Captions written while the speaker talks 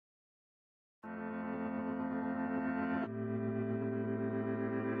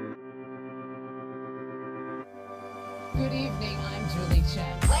Good evening, I'm Julie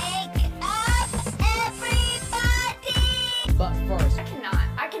Chen. Wake up, everybody! But first, I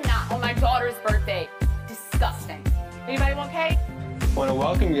cannot. On my daughter's birthday. Disgusting. Anybody want cake? I want to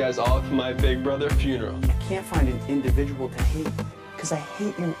welcome you guys all to my big brother funeral. I can't find an individual to hate, because I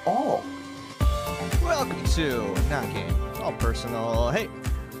hate you all. Welcome to Not Game, All Personal. Hey,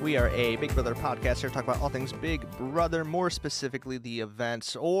 we are a Big Brother podcast here to talk about all things Big Brother, more specifically the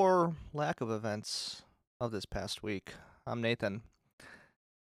events or lack of events of this past week. I'm Nathan.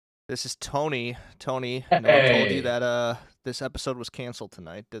 This is Tony. Tony, no one told you that this episode was canceled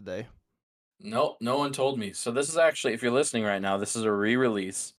tonight, did they? Nope, no one told me. So this is actually, if you're listening right now, this is a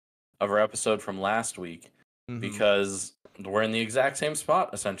re-release of our episode from last week because we're in the exact same spot,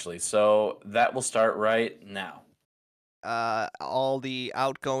 essentially. So that will start right now. All the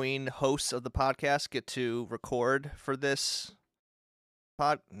outgoing hosts of the podcast get to record for this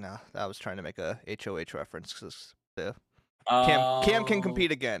pod. No, I was trying to make a HOH reference because Cam can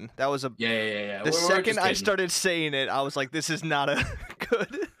compete again. That was a Yeah. The second I started saying it, I was like, "This is not a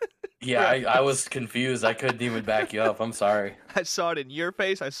good." Yeah, I was confused. I couldn't even back you up. I'm sorry. I saw it in your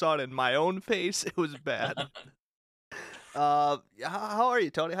face. I saw it in my own face. It was bad. How are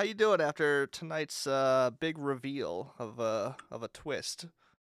you, Tony? How you doing after tonight's big reveal of a twist?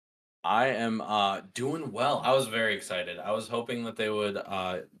 I am doing well. I was very excited. I was hoping that they would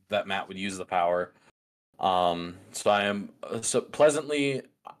that Matt would use the power. So I am so pleasantly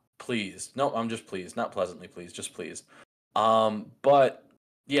pleased. No, I'm just pleased. Not pleasantly pleased, just pleased. But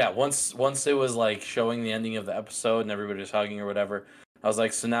yeah, once it was like showing the ending of the episode and everybody was hugging or whatever, I was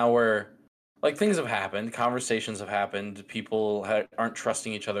like, so now we're like, things have happened, conversations have happened, people aren't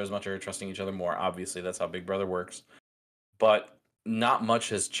trusting each other as much or trusting each other more. Obviously, that's how Big Brother works. But not much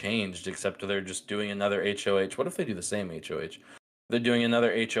has changed except they're just doing another HOH. What if they do the same HOH? They're doing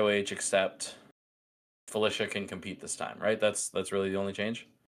another HOH except Felicia can compete this time, right? That's really the only change?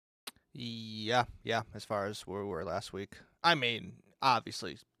 Yeah, as far as where we were last week. I mean,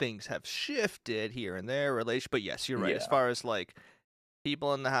 obviously, things have shifted here and there, but yes, you're right. Yeah. As far as, like,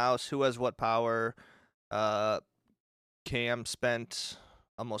 people in the house, who has what power, Cam spent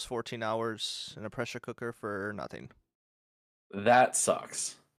almost 14 hours in a pressure cooker for nothing. That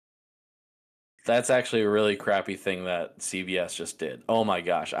sucks. That's actually a really crappy thing that CBS just did. Oh my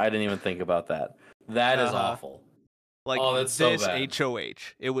gosh, I didn't even think about that. That is awful. Like, oh, that's this so bad.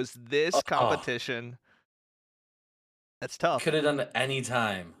 HOH. It was this competition. That's tough. Could have done it any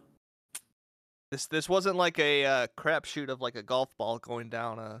time. This wasn't like a crapshoot of like a golf ball going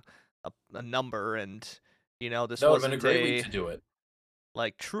down a number, and this That would have wasn't been a great week to do it.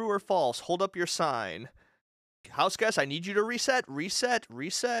 Like true or false. Hold up your sign. House guest, I need you to reset. Not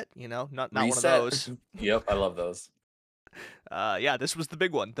Reset. one of those. Yep, I love those. Yeah, this was the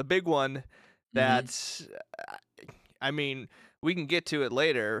big one. The big one that, I mean, we can get to it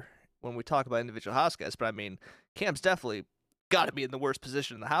later when we talk about individual house guests, but I mean, Cam's definitely got to be in the worst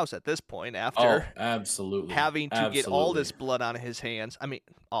position in the house at this point after absolutely having to get all this blood on his hands. I mean,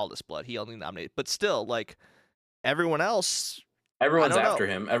 all this blood. He only nominated, but still, like, everyone else. Everyone's after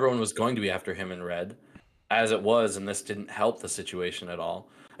him. Everyone was going to be after him in red, as it was, and this didn't help the situation at all.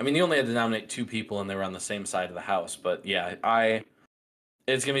 I mean, he only had to nominate 2 people, and they were on the same side of the house. But yeah,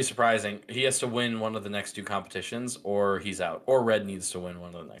 it's going to be surprising. He has to win one of the next 2 competitions, or he's out. Or Red needs to win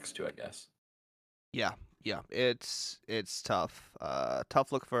one of the next 2, I guess. Yeah, it's tough.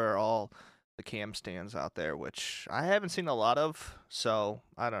 Tough look for all the Cam stands out there, which I haven't seen a lot of, so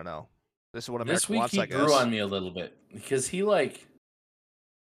I don't know. This is what America wants, I guess. This week he grew on me a little bit, because he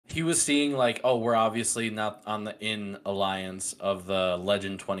was seeing like, oh, we're obviously not on the in alliance of the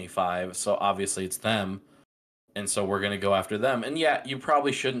Legend 25, so obviously it's them. And so we're going to go after them. And yeah, you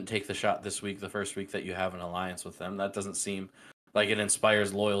probably shouldn't take the shot this week, the first week that you have an alliance with them. That doesn't seem like it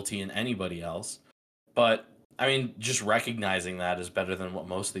inspires loyalty in anybody else. But, I mean, just recognizing that is better than what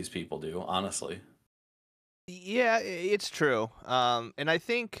most of these people do, honestly. Yeah, it's true. And I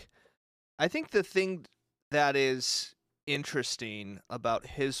think the thing that is interesting about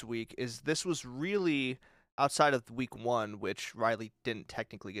his week is this was really outside of week 1, which Riley didn't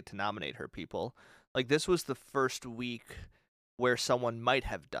technically get to nominate her people. Like, this was the first week where someone might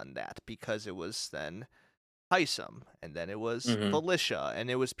have done that, because it was then Heisem, and then it was Felicia, and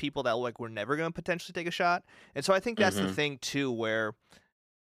it was people that like were never going to potentially take a shot. And so I think that's the thing too, where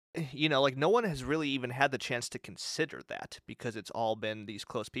like no one has really even had the chance to consider that, because it's all been these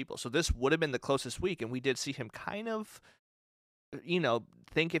close people. So this would have been the closest week, and we did see him kind of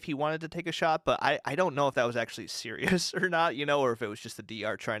think if he wanted to take a shot, but I don't know if that was actually serious or not, or if it was just the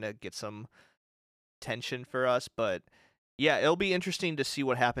DR trying to get some tension for us. But Yeah, it'll be interesting to see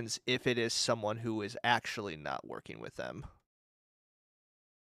what happens if it is someone who is actually not working with them.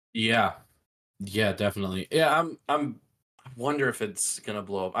 Yeah. Yeah, definitely. Yeah, I wonder if it's gonna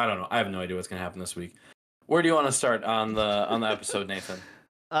blow up. I don't know. I have no idea what's gonna happen this week. Where do you want to start on the episode, Nathan?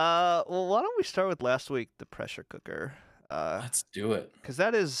 Well, why don't we start with last week, the pressure cooker? Let's do it. Because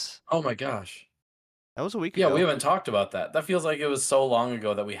that Oh my gosh. was a week Yeah, ago. we haven't talked about that. That feels like it was so long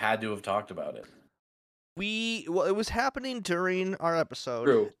ago that we had to have talked about it. Well, it was happening during our episode,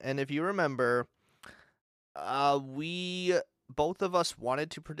 True. and if you remember, we both of us wanted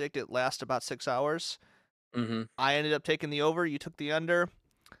to predict it last about 6 hours. Mm-hmm. I ended up taking the over, you took the under,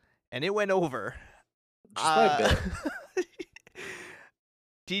 and it went over. Just by a bit.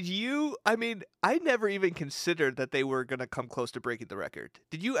 Did you? I mean, I never even considered that they were gonna come close to breaking the record.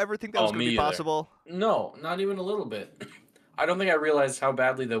 Did you ever think that was gonna me be either. possible? No, not even a little bit. I don't think I realized how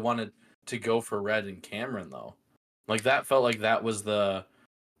badly they wanted to go for Red and Cameron though. Like that felt like that was the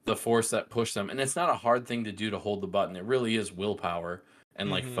force that pushed them. And it's not a hard thing to do to hold the button. It really is willpower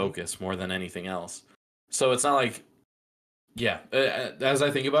and like focus more than anything else. So it's not like as I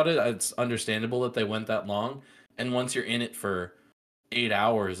think about it, it's understandable that they went that long. And once you're in it for 8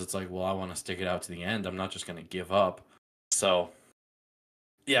 hours, it's like, well, I want to stick it out to the end. I'm not just going to give up. So,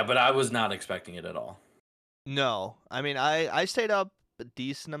 yeah, but I was not expecting it at all. No, I mean, I stayed up a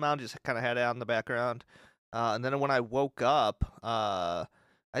decent amount, just kind of had it out in the background, and then when I woke up, I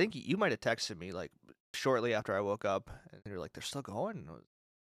think you might have texted me like shortly after I woke up, and you're like, "They're still going."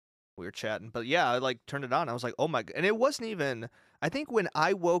 We were chatting, but yeah, I like turned it on. I was like, "Oh my!" And it wasn't even. I think when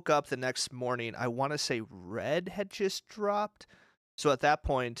I woke up the next morning, I want to say Red had just dropped. So at that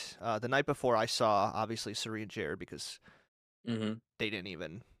point, the night before, I saw obviously Suri and Jared because they didn't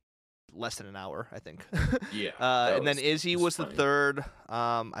even less than an hour, I think. Yeah. And then Izzy was the funny. third.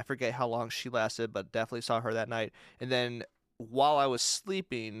 I forget how long she lasted, but definitely saw her that night. And then while I was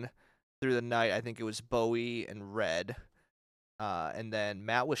sleeping through the night, I think it was Bowie and Red. And then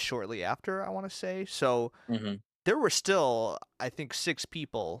Matt was shortly after, I want to say. So there were still, I think, 6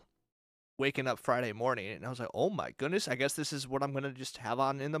 people waking up Friday morning, and I was like, "Oh my goodness! I guess this is what I'm gonna just have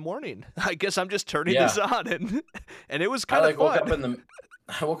on in the morning. I guess I'm just turning this on," and it was kind of fun.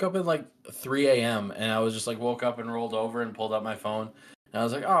 I woke up at like 3 a.m. and I was just like woke up and rolled over and pulled out my phone. And I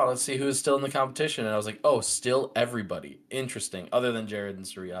was like, oh, let's see who's still in the competition. And I was like, oh, still everybody. Interesting. Other than Jared and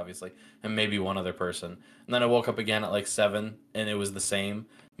Suri, obviously. And maybe one other person. And then I woke up again at like 7 and it was the same.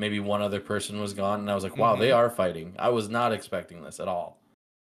 Maybe one other person was gone. And I was like, wow, they are fighting. I was not expecting this at all.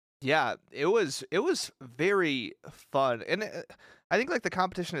 Yeah, it was very fun, and I think like the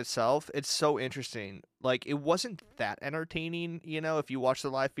competition itself, it's so interesting. Like it wasn't that entertaining, if you watch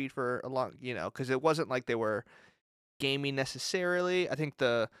the live feed for a long, because it wasn't like they were gaming necessarily. I think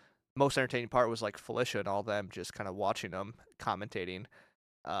the most entertaining part was like Felicia and all them just kind of watching them commentating,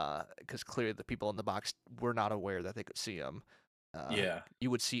 because clearly the people in the box were not aware that they could see them. You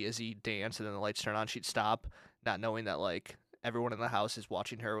would see Izzy dance, and then the lights turn on, she'd stop, not knowing that like everyone in the house is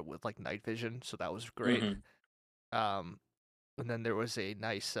watching her with like night vision, so that was great. And then there was a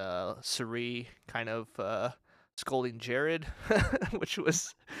nice Suri kind of scolding Jared, which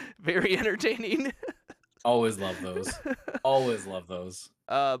was very entertaining. Always love those. Always love those.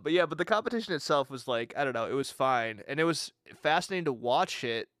 But the competition itself was like, I don't know, it was fine, and it was fascinating to watch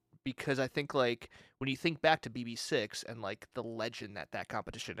it because I think like when you think back to BB6 and like the legend that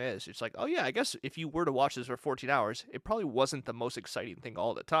competition is, it's like, oh yeah, I guess if you were to watch this for 14 hours, it probably wasn't the most exciting thing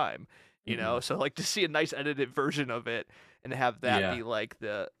all the time, So like to see a nice edited version of it and have that be like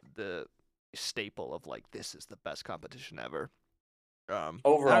the staple of like this is the best competition ever.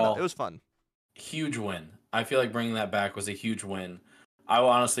 Overall, it was fun. Huge win. I feel like bringing that back was a huge win. I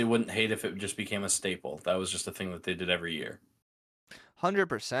honestly wouldn't hate if it just became a staple. That was just a thing that they did every year.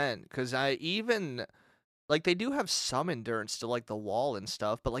 100%, because I even like they do have some endurance to like the wall and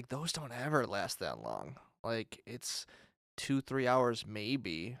stuff, but like those don't ever last that long. Like it's 2-3 hours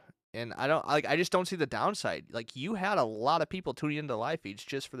maybe, and I just don't see the downside. Like you had a lot of people tuning into live feeds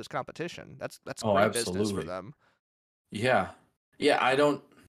just for this competition. That's great business for them. Yeah, I don't.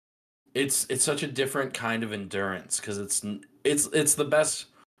 It's such a different kind of endurance because it's the best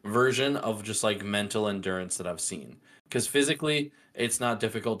version of just like mental endurance that I've seen. Because physically, it's not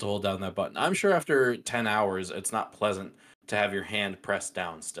difficult to hold down that button. I'm sure after 10 hours, it's not pleasant to have your hand pressed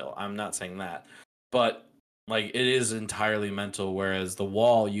down still. I'm not saying that. But like it is entirely mental, whereas the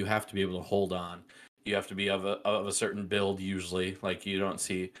wall, you have to be able to hold on. You have to be of a certain build usually. Like you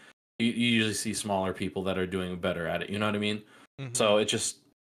usually see smaller people that are doing better at it. You know what I mean? So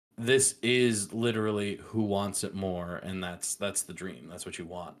this is literally who wants it more, and that's the dream. That's what you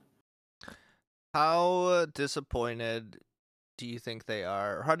want. How disappointed do you think they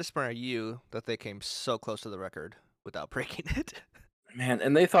are, or how disappointed are you that they came so close to the record without breaking it? Man,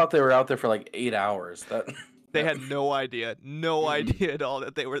 and they thought they were out there for like 8 hours. They That had no idea Mm-mm. at all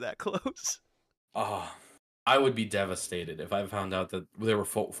that they were that close. Oh, I would be devastated if I found out that they were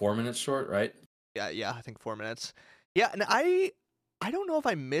 4 minutes short, right? Yeah, I think 4 minutes. Yeah, and I don't know if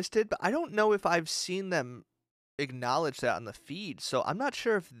I missed it, but I don't know if I've seen them acknowledge that on the feed. So I'm not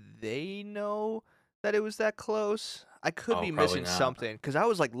sure if they know that it was that close. I could Oh, be probably missing not. something because I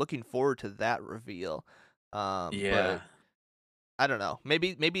was like looking forward to that reveal. But Yeah. I don't know.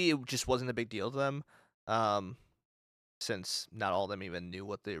 Maybe it just wasn't a big deal to them. Um, since not all of them even knew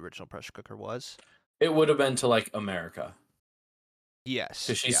what the original pressure cooker was. It would have been to like America. Yes.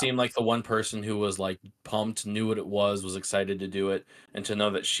 Because she Yeah. seemed like the one person who was like pumped, knew what it was excited to do it, and to know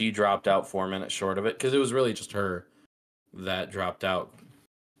that she dropped out 4 minutes short of it, because it was really just her that dropped out.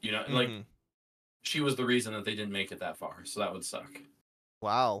 And like Mhm. she was the reason that they didn't make it that far, so that would suck.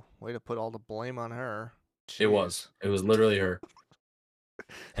 Wow. Way to put all the blame on her. It was. Jeez. It was literally her,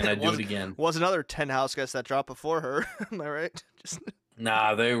 and I'd do it was again. was another 10 house guests that dropped before her. Am I right? Just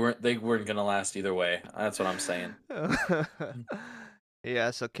Nah, they weren't gonna last either way. That's what I'm saying.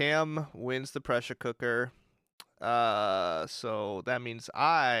 Yeah, so Cam wins the pressure cooker. So that means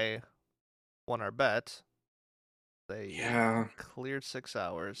I won our bet. They Yeah. cleared 6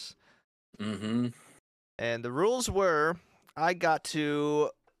 hours. Mm-hmm. And the rules were I got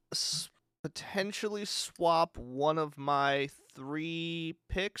to potentially swap one of my 3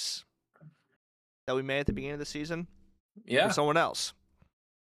 picks that we made at the beginning of the season Yeah. with someone else.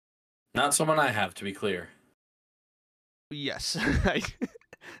 Not someone I have, to be clear. Yes.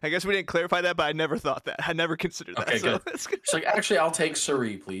 I guess we didn't clarify that, but I never thought that. I never considered that. Okay, So good. It's like, actually, I'll take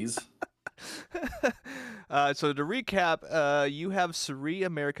Suri, please. So to recap, you have Suri,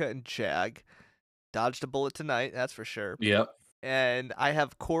 America, and Jag. Dodged a bullet tonight, that's for sure. Yep. And I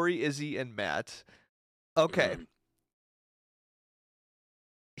have Corey, Izzy, and Matt. Okay.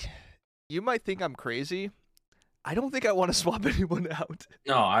 You might think I'm crazy. I don't think I want to swap anyone out.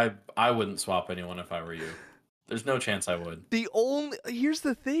 No, I wouldn't swap anyone if I were you. There's no chance I would. Here's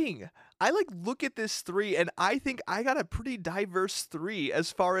the thing. I like look at this 3 and I think I got a pretty diverse 3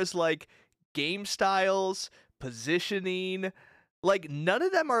 as far as like game styles, positioning. Like none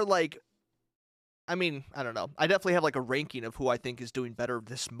of them are like, I mean, I don't know. I definitely have like a ranking of who I think is doing better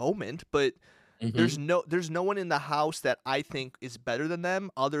this moment, but there's no one in the house that I think is better than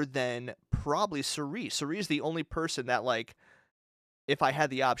them other than probably Suri. Suri is the only person that like if I had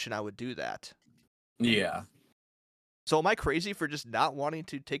the option I would do that. Yeah. So am I crazy for just not wanting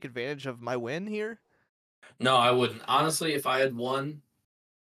to take advantage of my win here? No, I wouldn't. Honestly, if I had won,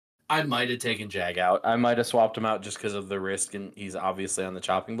 I might have taken Jag out. I might have swapped him out just because of the risk, and he's obviously on the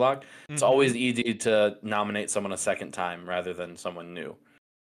chopping block. It's always easy to nominate someone a second time rather than someone new.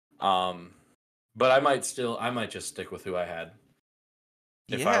 But I might just stick with who I had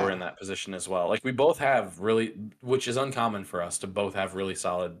if I were in that position as well. Like we both have really, which is uncommon for us to both have really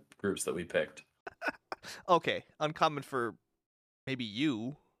solid groups that we picked. Okay, uncommon for maybe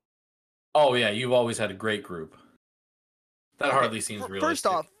you. Oh yeah, you've always had a great group. That hardly seems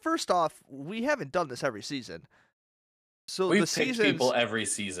realistic. First off, we haven't done this every season. So We've the picked seasons, people every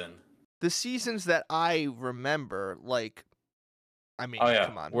season. the seasons that I remember, like, I mean, Oh yeah,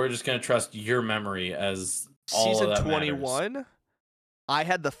 come on, we're just gonna trust your memory as all season of that 21. matters. I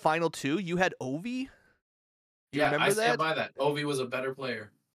had the final 2. You had Ovi. Do you remember I stand that? by that. Ovi was a better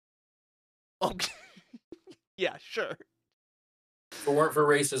player. Okay. Yeah, sure. If it weren't for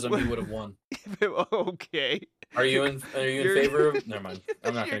racism, he would have won. Okay. Are you in favor of? Never mind.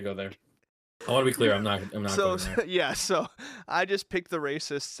 I'm not gonna go there. I want to be clear. I'm not going there. Yeah. So I just picked the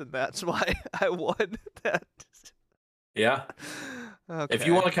racists, and that's why I won that. Yeah. Okay. If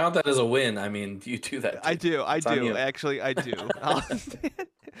you want to count that as a win, I mean, you do that. I do. It's on you. Actually, I do.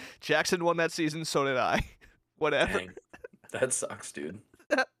 Jackson won that season, so did I. Whatever. Dang. That sucks, dude.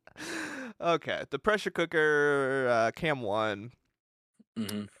 Okay, the pressure cooker, Cam won.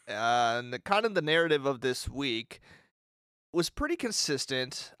 Mm-hmm. And the narrative of this week was pretty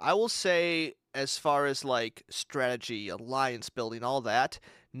consistent. I will say, as far as like strategy, alliance building, all that,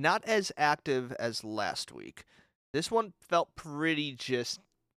 not as active as last week. This one felt pretty just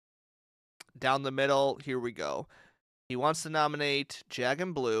down the middle. Here we go. He wants to nominate Jag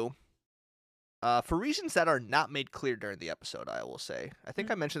and Blue. For reasons that are not made clear during the episode, I will say. I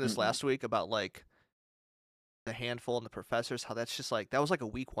think I mentioned this last week about like the handful and the professors, how that's just like that was like a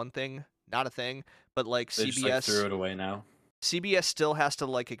week 1 thing, not a thing, but like They CBS just, like, threw it away now. CBS still has to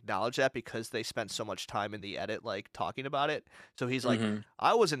like acknowledge that because they spent so much time in the edit like talking about it. So he's like, Mm-hmm.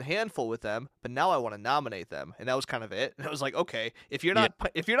 I was in handful with them, but now I want to nominate them, and that was kind of it. And I was like, okay, if you're not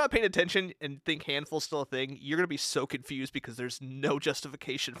paying attention and think handful's still a thing, you're gonna be so confused because there's no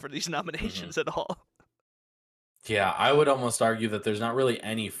justification for these nominations at all. Yeah, I would almost argue that there's not really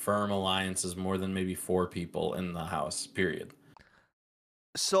any firm alliances more than maybe 4 people in the house, period.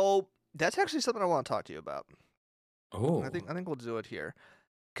 So that's actually something I want to talk to you about. Oh. I think we'll do it here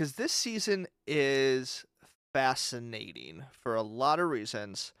because this season is fascinating for a lot of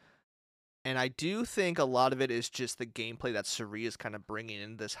reasons. And I do think a lot of it is just the gameplay that Suri is kind of bringing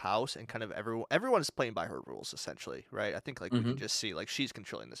in this house, and kind of everyone is playing by her rules essentially, right? I think like we can Mhm. just see like she's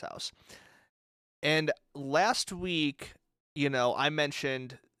controlling this house. And last week, I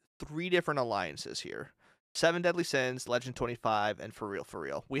mentioned 3 different alliances here. 7 Deadly Sins, Legend 25, and For Real For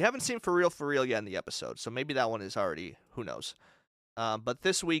Real. We haven't seen For Real yet in the episode, so maybe that one is already, who knows. But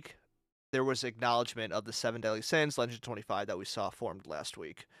this week, there was acknowledgement of the 7 Deadly Sins, Legend 25, that we saw formed last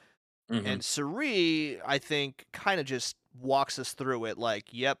week. And Mhm. Suri, I think, kind of just walks us through it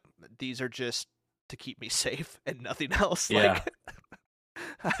like, yep, these are just to keep me safe and nothing else. Yeah.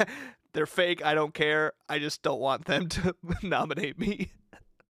 Like, they're fake. I don't care. I just don't want them to nominate me.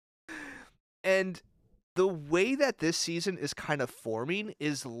 And the way that this season is kind of forming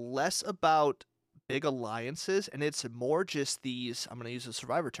is less about big alliances, and it's more just these, I'm going to use a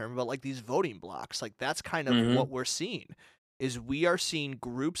Survivor term, but like these voting blocks. Like that's kind of what Mhm. we're seeing, is we are seeing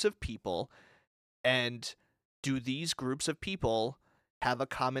groups of people, and do these groups of people have a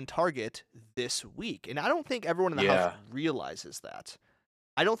common target this week? And I don't think everyone in the house Yeah. realizes that.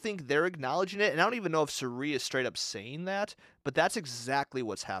 I don't think they're acknowledging it, and I don't even know if Suri is straight up saying that, but that's exactly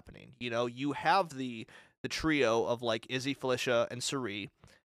what's happening. You have the trio of like Izzy, Felicia, and Suri,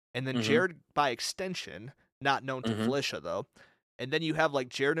 and then Mhm. Jared by extension, not known to Mhm. Felicia though. And then you have like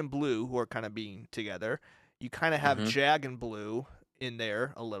Jared and Blue who are kind of being together. You kind of have Mhm. Jag and Blue in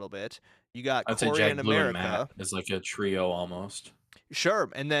there a little bit. You got I'd say Corey and Jack Blue and Matt America. is like a trio almost. Sure.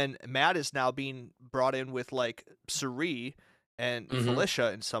 And then Matt is now being brought in with like Suri and Mhm.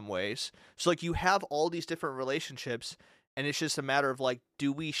 Felicia in some ways. So like you have all these different relationships, and it's just a matter of like,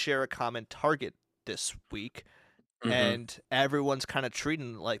 do we share a common target this week? Mhm. And everyone's kind of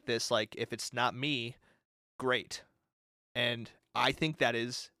treating it like this, like if it's not me, great. And I think that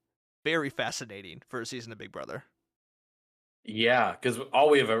is very fascinating for a season of Big Brother. Yeah, because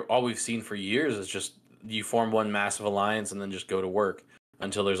all we've seen for years is just you form one massive alliance and then just go to work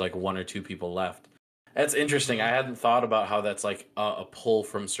until there's like 1 or 2 people left. That's interesting. I Mm-hmm. hadn't thought about how that's like a pull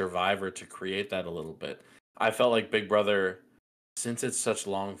from Survivor to create that a little bit. I felt like Big Brother, since it's such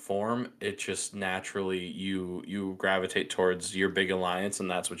long form, it just naturally you gravitate towards your big alliance and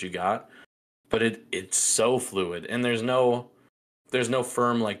that's what you got. But it's so fluid and there's no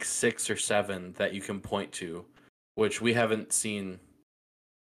firm like 6 or 7 that you can point to, which we haven't seen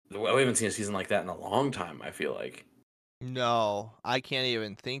a season like that in a long time, I feel like. No, I can't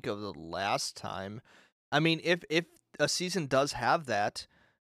even think of the last time. I mean, if a season does have that,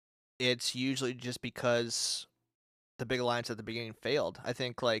 it's usually just because the big alliance at the beginning failed. I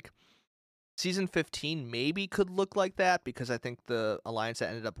think like season 15 maybe could look like that because I think the alliance that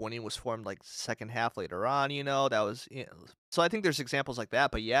ended up winning was formed like second half later on, that was so I think there's examples like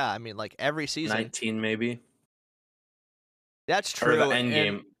that, but yeah, I mean like every season 19 maybe? that's Or the true. And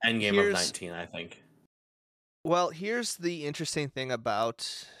end game of here's 19, I think. here's the interesting thing about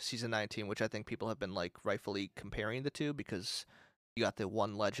season 19, which I think people have been like rightfully comparing the two because you got the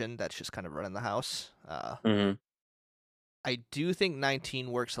one legend that's just kind of running the house. Mhm. I do think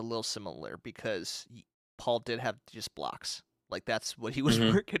 19 works a little similar because Paul did have just blocks. Like that's what he was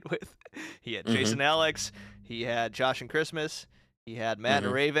Mhm. working with. He had Mhm. Jason Alex, he had Josh and Christmas, he had Matt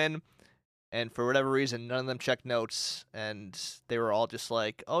and Mhm. Raven, and for whatever reason, none of them checked notes, and they were all just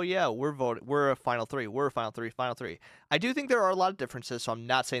like, "Oh yeah, we're voting. We're a final 3. We're a final 3. Final 3." I do think there are a lot of differences, so I'm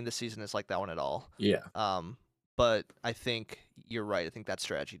not saying this season is like that one at all. Yeah. But I think you're right. I think that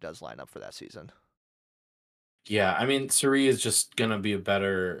strategy does line up for that season. Yeah, I mean, Suri is just gonna be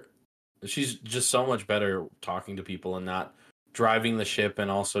she's just so much better talking to people and not driving the ship, and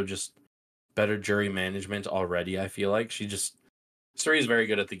also just better jury management already, I feel like. Suri is very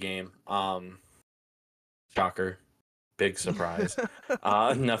good at the game. Shocker. Big surprise.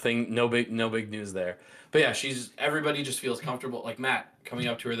 Nothing, no big news there. But yeah, everybody just feels comfortable. Like Matt coming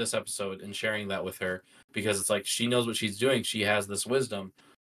up to her this episode and sharing that with her because it's like she knows what she's doing. She has this wisdom.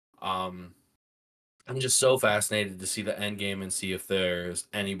 Um, I'm just so fascinated to see the end game and see if there's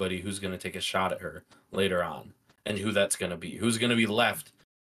anybody who's going to take a shot at her later on and who that's going to be. Who's going to be left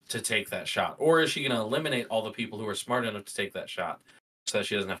to take that shot? Or is she going to eliminate all the people who are smart enough to take that shot so that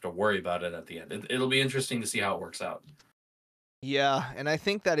she doesn't have to worry about it at the end? It'll be interesting to see how it works out. Yeah, and I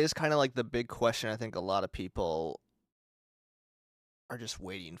think that is kind of like the big question I think a lot of people are just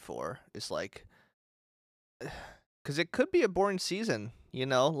waiting for is like, because it could be a boring season, you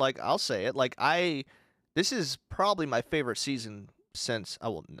know? Like, I'll say it. Like, this is probably my favorite season since,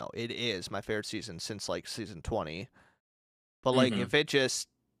 oh, well, no, it is my favorite season since like season 20. But like, Mhm.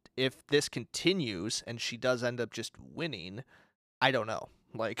 if this continues and she does end up just winning, I don't know.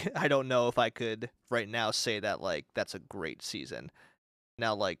 Like, I don't know if I could right now say that like that's a great season.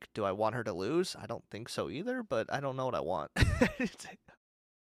 Now, like, do I want her to lose? I don't think so either, but I don't know what I want.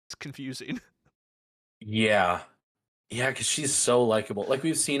 It's confusing. Yeah. Yeah, because she's so likable. Like,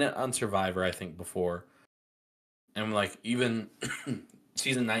 we've seen it on Survivor, I think, before. And, like, even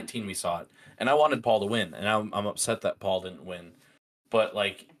season 19, we saw it. And I wanted Paul to win. And I'm upset that Paul didn't win. But,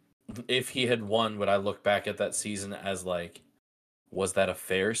 like, if he had won, would I look back at that season as, like, was that a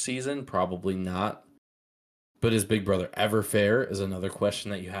fair season? Probably not. But is Big Brother ever fair? Is another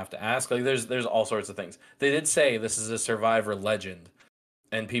question that you have to ask. Like, there's all sorts of things. They did say this is a Survivor legend,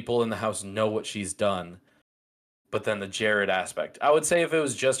 and people in the house know what she's done. But then the Jared aspect, I would say if it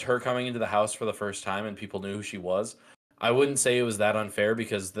was just her coming into the house for the first time and people knew who she was, I wouldn't say it was that unfair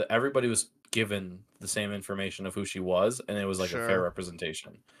because everybody was given the same information of who she was, and it was like a fair Sure.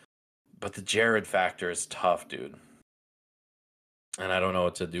 representation. But the Jared factor is tough, dude, and I don't know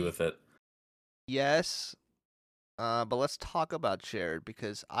what to do with it. Yes. But let's talk about Jared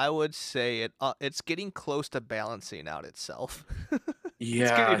because I would say it's getting close to balancing out itself. It's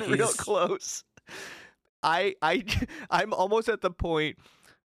Yeah, getting real close. I I'm almost at the point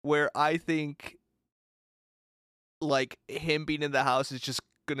where I think like him being in the house is just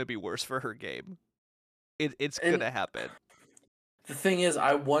gonna be worse for her game. It's and gonna happen. the thing is,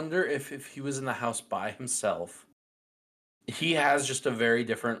 I wonder if he was in the house by himself, he has just a very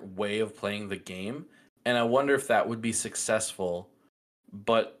different way of playing the game, and I wonder if that would be successful.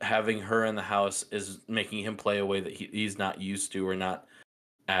 But having her in the house is making him play a way that he's not used to or not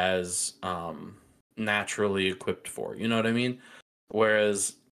as naturally equipped for. You know what I mean?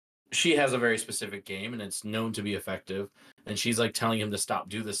 Whereas she has a very specific game and it's known to be effective, and she's like telling him to stop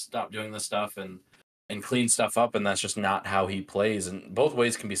doing this stuff, and clean stuff up, and that's just not how he plays. And both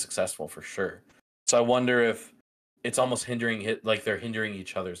ways can be successful for sure. So I wonder if it's almost like they're hindering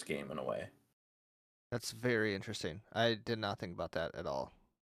each other's game in a way. That's very interesting. I did not think about that at all.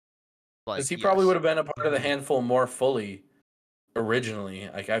 Like, Because he probably would yes. have been a part of the Mhm. handful more fully originally.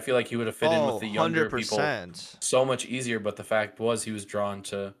 Like, I feel like he would have fit in with Oh, the younger people 100%. so much easier. But the fact was, he was drawn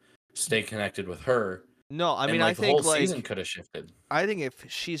to stay connected with her, No, I and mean, I like the whole think season like could have shifted. I think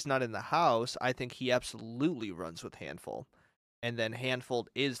if she's not in the house, I think he absolutely runs with Handful. And then Handful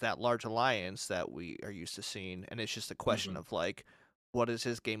is that large alliance that we are used to seeing, and it's just a question Hmm. of like, what does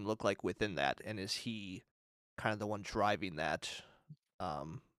his game look like within that, and is he kind of the one driving that,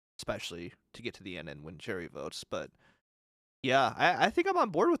 um, especially to get to the end and win jury votes. But yeah, I think I'm on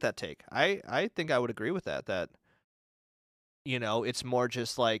board with that take. I think I would agree with that. That it's more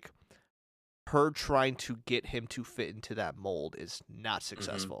just like her trying to get him to fit into that mold is not Hmm.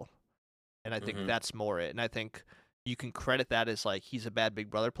 successful. And I think Hmm. that's more it. And I think you can credit that as like he's a bad Big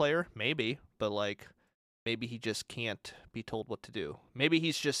Brother player, maybe, but like maybe he just can't be told what to do. Maybe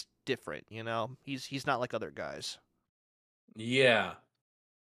he's just different, He's not like other guys. Yeah,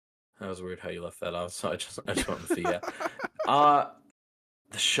 that was weird how you left that off. So I just went with the yeah. Uh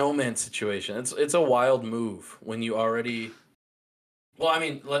the showman situation. It's a wild move when you already. Well, I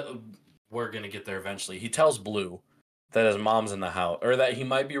mean, we're gonna get there eventually. He tells Blue that his mom's in the house, or that he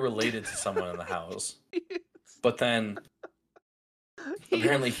might be related to someone in the house. But then he,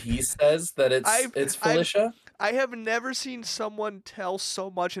 apparently he says that I've, it's I've, Felicia. I have never seen someone tell so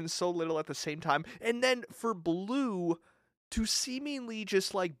much and so little at the same time. And then for Blue to seemingly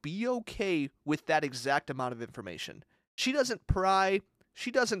just like be okay with that exact amount of information. She doesn't pry. She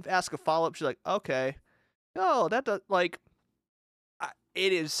doesn't ask a follow up. She's like, okay, no, that does like.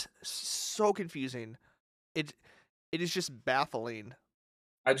 It is so confusing. It it is just baffling.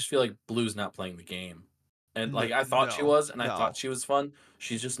 I just feel like Blue's not playing the game, and No, like I thought she no, was, and I thought no. she was fun.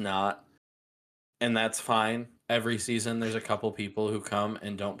 She's just not, and that's fine. Every season, there's a couple people who come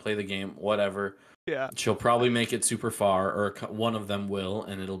and don't play the game. Whatever. Yeah. She'll probably make it super far, or one of them will,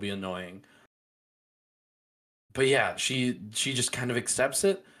 and it'll be annoying. But yeah, she just kind of accepts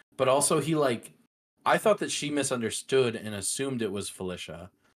it. But also, I thought that she misunderstood and assumed it was Felicia.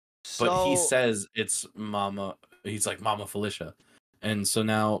 But he So says it's Mama. He's like Mama Felicia, and so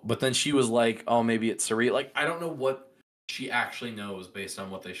now. But then she was like, "Oh, maybe it's Sari." Like, I don't know what she actually knows based on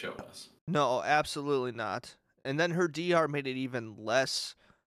what they showed us. No, absolutely not. And then her DR made it even less.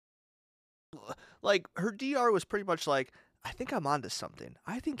 Like, her DR was pretty much like, I think I'm onto something.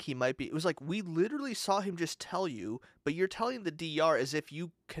 I think he might be. It was like, we literally saw him just tell you, but you're telling the DR as if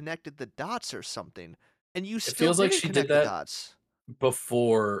you connected the dots or something. And you It still feels like didn't she did connect the that dots.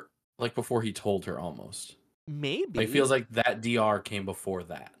 before he told her almost. Like, Maybe. feels like that DR came before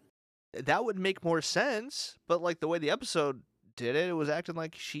that. That would make more sense, but like the way the episode did it, it was acting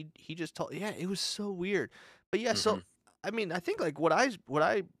like he just told. Yeah, it was so weird. But yeah, so Mhm. I mean, I think like what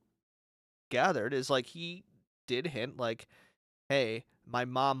I gathered is like he did hint like, hey, my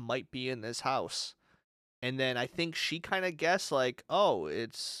mom might be in this house. And then I think she kind of guessed like, oh,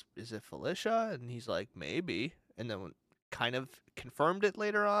 is it Felicia? And he's like, maybe. And then kind of confirmed it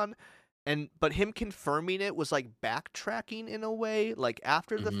later on. But him confirming it was like backtracking in a way, like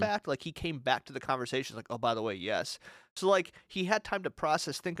after the Mhm. fact, like he came back to the conversation like, oh, by the way, yes. So like he had time to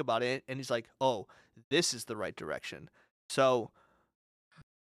process, think about it, and he's like, oh, this is the right direction. So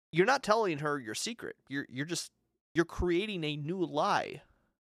you're not telling her your secret. You're creating a new lie,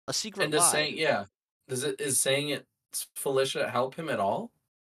 a secret And does lie. saying is saying it's Felicia help him at all?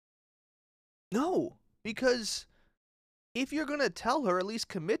 No, because if you're gonna tell her, at least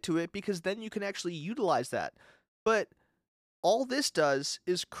commit to it, because then you can actually utilize that. But all this does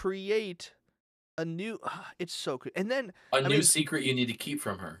is create a new. It's so good. And then A I new mean, secret you need to keep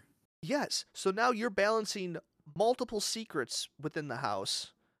from her. yes. So now you're balancing multiple secrets within the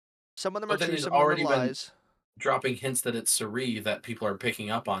house. Some of them are But then true, he's some of them are already been lies. dropping hints that it's Suri that people are picking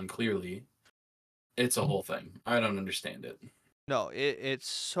up on clearly. It's a whole thing. I don't understand it. No, it's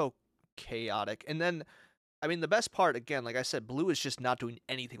so chaotic. And then I mean, the best part, again, like I said, Blue is just not doing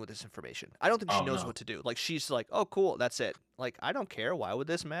anything with this information. I don't think she Oh knows no. what to do. Like, she's like, oh, cool, that's it. Like, I don't care. Why would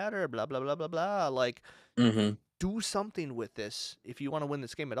this matter? Blah, blah, blah, blah, blah. Like, Mhm. do something with this if you want to win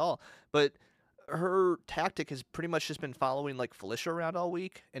this game at all. But her tactic has pretty much just been following, like, Felicia around all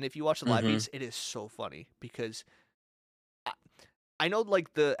week. And if you watch the live Mhm. feeds, it is so funny because I know,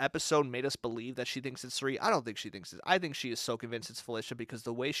 like, the episode made us believe that she thinks it's Suri. I don't think she thinks it. I think she is so convinced it's Felicia because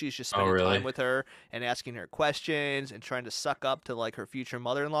the way she's just Oh spending time really? with her and asking her questions and trying to suck up to, like, her future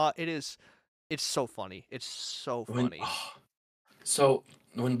mother-in-law, it's so funny. It's so When funny. so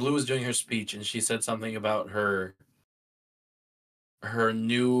when Blue was doing her speech and she said something about her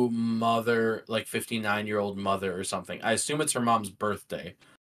new mother, like 59-year-old mother or something. I assume it's her mom's birthday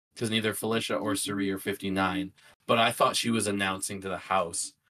because neither Felicia or Suri are 59. But I thought she was announcing to the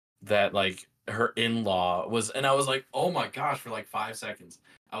house that like her in-law was, and I was like, oh my gosh, for like 5 seconds.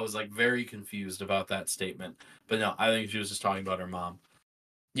 I was like very confused about that statement. But no, I think she was just talking about her mom.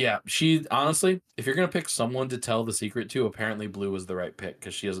 Yeah, she honestly, if you're gonna pick someone to tell the secret to, apparently Blue was the right pick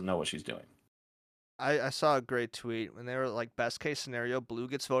because she doesn't know what she's doing. I saw a great tweet when they were like, best case scenario, Blue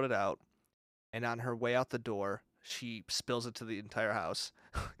gets voted out, and on her way out the door, she spills it to the entire house.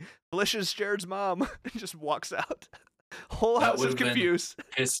 Felicia's Jared's mom and just walks out. Whole That house would is have been confused.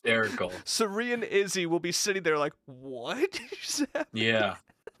 hysterical. Suri and Izzy will be sitting there like, what just happened? Yeah.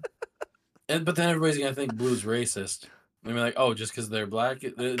 But then everybody's gonna think Blue's racist. They're like, oh, just because they're black,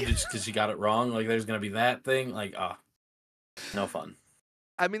 just because she got it wrong, like there's gonna be that thing. Like, no fun.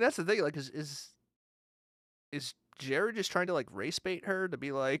 I mean, that's the thing. Like, is Jared just trying to like race bait her to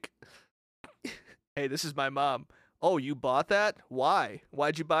be like, hey, this is my mom. Oh, you bought that? Why?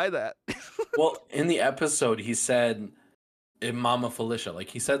 Why'd you buy that? Well, in the episode, he said, Mama Felicia. Like,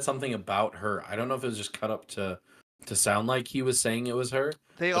 he said something about her. I don't know if it was just cut up to sound like he was saying it was her,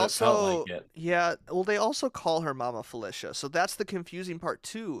 They but it felt like also, it. yeah, well, they also call her Mama Felicia. So that's the confusing part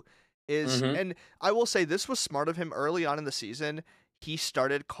too. Mhm. And I will say this was smart of him early on in the season. He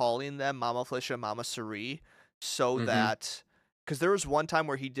started calling them Mama Felicia, Mama Suri, so Mhm. that because there was one time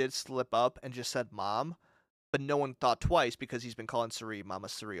where he did slip up and just said Mom, but no one thought twice because he's been calling Suri Mama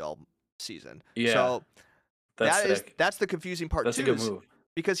Suri all season. Yeah, So that's sick. that's the confusing part That's a too, good is move.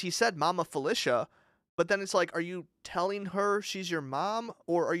 because he said Mama Felicia, but then it's like, are you telling her she's your mom,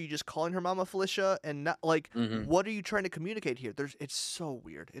 or are you just calling her Mama Felicia and not like Mhm. what are you trying to communicate here? It's so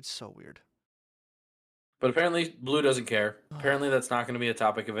weird. It's so weird. But apparently, Blue doesn't care. Apparently, that's not going to be a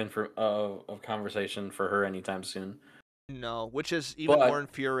topic of conversation for her anytime soon. No, which is even more But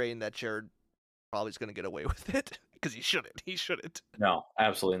infuriating that Jared probably is going to get away with it because he shouldn't. He shouldn't. no,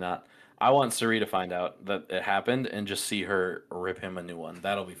 absolutely not. I want Suri to find out that it happened and just see her rip him a new one.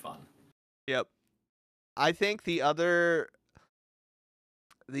 That'll be fun. Yep. I think the other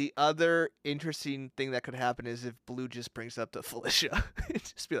The other interesting thing that could happen is if Blue just brings up to Felicia.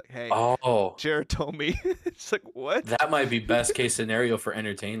 Just be like, hey, Oh, Jared told me. It's like, what? that might be best case scenario for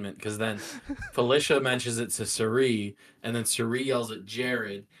entertainment because then Felicia mentions it to Suri, and then Suri yells at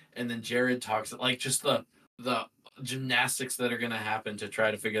Jared, and then Jared talks like just the gymnastics that are gonna happen to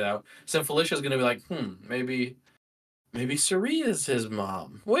try to figure it out. So Felicia's gonna be like, maybe Suri is his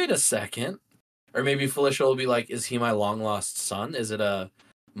mom. Wait a second. Or maybe Felicia will be like, is he my long lost son? Is it a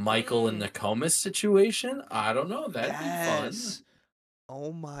Michael and Nokomis situation? I don't know. That'd be fun. Yes.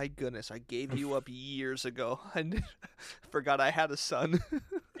 Oh my goodness, I gave you up years ago. I forgot I had a son.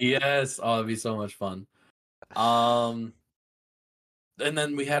 Yes. Oh, it'd be so much fun. And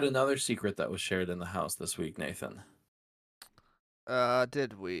then we had another secret that was shared in the house this week, Nathan.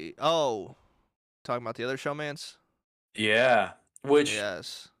 Did we? Oh, talking about the other showmans? Yeah. Which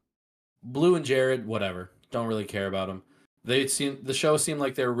Yes. Blue and Jared, whatever. Don't really care about them. The show seemed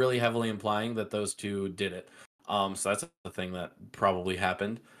like they were really heavily implying that those two did it. So that's the thing that probably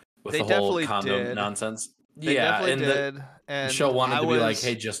happened with They the whole definitely condom did. nonsense. They Yeah, definitely and did. the And show wanted I to be like, was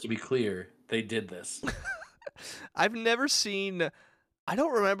hey, just to be clear, they did this. I've never seen I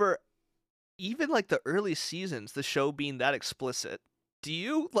don't remember even like the early seasons the show being that explicit. Do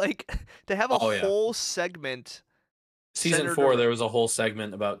you like to have a Oh yeah. whole segment Season centered 4, ar- there was a whole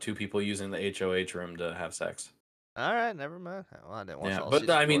segment about two people using the HOH room to have sex. All right, never mind. Well, I didn't watch Yeah, all but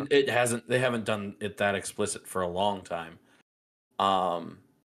season I mean, 4. they haven't done it that explicit for a long time. Um,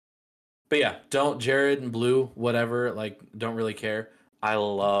 but yeah, don't Jared and Blue, whatever, like, don't really care. I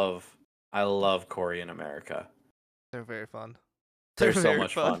love Corey in America. They're very fun. They're They're so very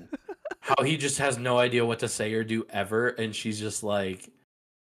much fun. How he just has no idea what to say or do ever, and she's just like,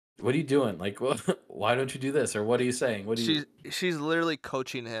 "What are you doing? Like, why don't you do this? Or what are you saying? What do you?" She's literally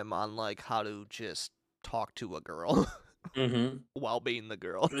coaching him on like how to just talk to a girl Mm-hmm. while being the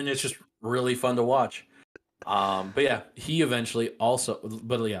girl. And it's just really fun to watch. But yeah, he eventually also,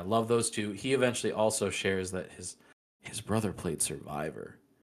 but yeah, love those two. He eventually also shares that his brother played Survivor,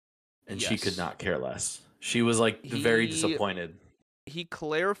 and she could Yes. not care less. She was like very disappointed. He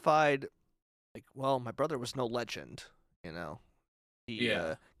clarified like, well, my brother was no legend, you know. He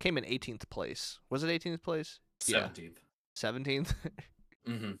Yeah, came in 18th place. Was it 18th place? 17th. 17th?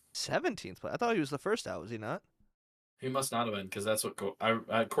 Mm-hmm. 17th place. I thought he was the first out, was he not? He must not have been because that's what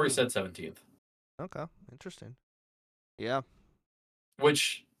Corey said 17th. Okay, interesting. Yeah.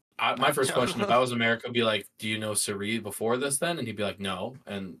 Which my first question, if I was America, would be like, "Do you know Suri before this?" Then, and he'd be like, "No,"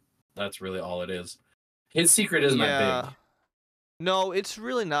 and that's really all it is. His secret isn't that big. No, it's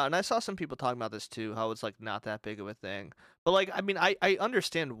really not. And I saw some people talking about this too, how it's like not that big of a thing. But like, I mean, I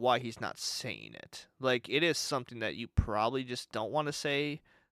understand why he's not saying it. Like, it is something that you probably just don't want to say.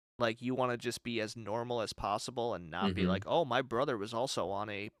 Like, you want to just be as normal as possible and not be Mm-hmm. like, oh, my brother was also on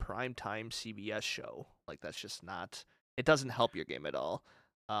a primetime CBS show. Like, that's just not. It doesn't help your game at all.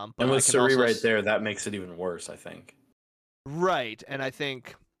 But And I with can Suri also right there, that makes it even worse, I think. right, and I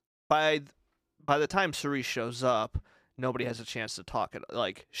think by by the time Cerise shows up, nobody has a chance to talk.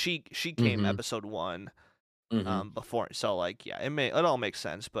 Like she came Mm-hmm. episode 1 Mm-hmm. before, so like yeah, it all makes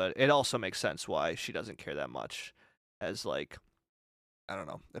sense, but it also makes sense why she doesn't care that much. As like I don't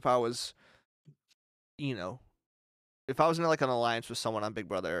know, if I was you know if I was in like an alliance with someone on Big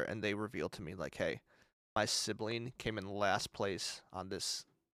Brother and they revealed to me like, hey, my sibling came in last place on this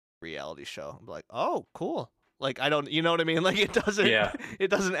reality show, I'm like, oh, cool. Like I don't, you know what I mean? Like it doesn't, Yeah. it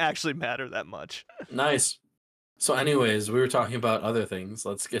doesn't actually matter that much. Nice. So, anyways, we were talking about other things.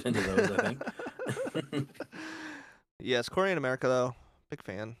 Let's get into those, I think. Yes, Corey in America though, big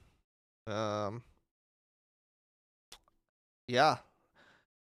fan. Um, yeah.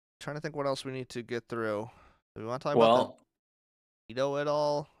 Trying to think what else we need to get through. Do we want to talk about the Well, veto at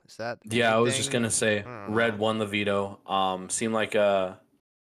all? Is that yeah, I was just anything? gonna say, I don't Red know. won the veto. Seemed like an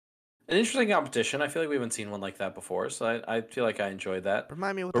interesting competition. I feel like we haven't seen one like that before, so I feel like I enjoyed that.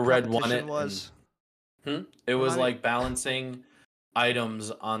 Remind me what But the Red won competition it, was. and it was Remind me. like balancing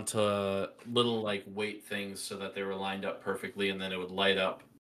items onto little like weight things so that they were lined up perfectly, and then it would light up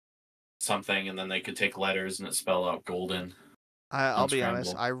something, and then they could take letters and it spelled out golden. I'll be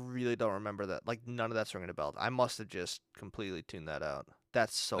honest, Unscramble. I really don't remember that. Like none of that's ringing a bell. I must have just completely tuned that out.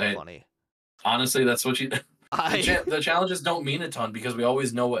 That's so I- funny. Honestly, that's what you. I The challenges don't mean a ton because we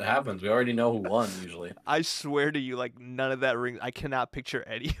always know what happens. We already know who won usually. I swear to you, like none of that rings. I cannot picture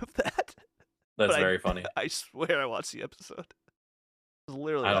any of that. That's But very funny. I swear I watched the episode. It was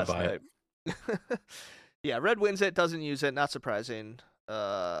literally I don't last buy night. it. Yeah, Red wins it, doesn't use it, not surprising.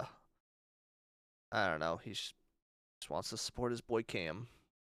 I don't know. He just wants to support his boy Cam.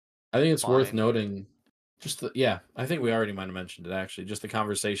 I think it's worth Fine. noting I think we already might have mentioned it actually. Just the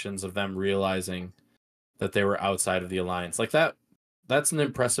conversations of them realizing that they were outside of the alliance. Like that's an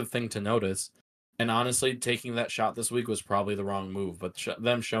impressive thing to notice. And honestly, taking that shot this week was probably the wrong move, but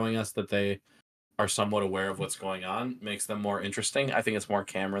them showing us that they are somewhat aware of what's going on makes them more interesting. I think it's more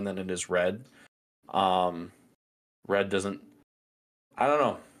Cameron than it is Red. Um Red doesn't, I don't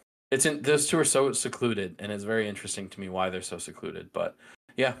know. Those two are so secluded, and it's very interesting to me why they're so secluded. But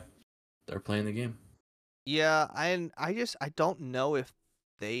yeah, they're playing the game. Yeah, I don't know if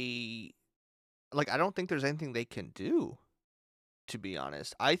they I don't think there's anything they can do, to be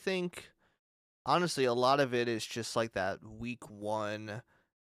honest. I think honestly a lot of it is just like that week 1,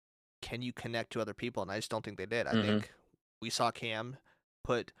 can you connect to other people, and I just don't think they did. I Mm-hmm. think we saw Cam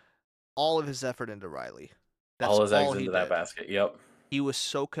put all of his effort into Riley. That's All his all eggs he into that did. basket. Yep. He was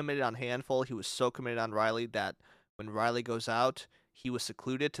so committed on Handful, he was so committed on Riley that when Riley goes out, he was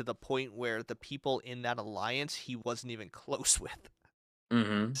secluded to the point where the people in that alliance he wasn't even close with.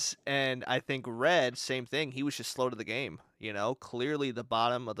 Mm-hmm. And I think Red, same thing. He was just slow to the game. Clearly the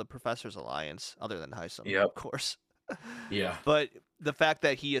bottom of the Professor's alliance, other than Heisem, of Yep. course. Yeah. But the fact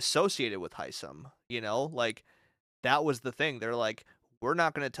that he associated with Heisem, that was the thing. They're like, we're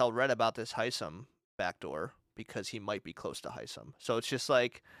not going to tell Red about this Heisem backdoor because he might be close to Heisem. So it's just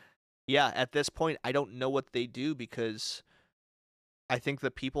like, yeah, at this point, I don't know what they do because I think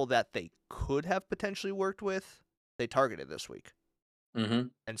the people that they could have potentially worked with, they targeted this week. Mm-hmm.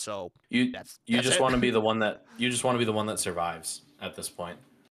 And so You that's just it. want to be the one that survives at this point.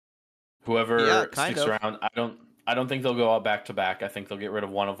 Yeah, Whoever kind sticks of. around, I don't think they'll go out back to back. I think they'll get rid of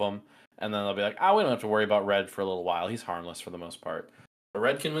one of them, and then they'll be like, "Oh, we don't have to worry about Red for a little while. He's harmless for the most part." But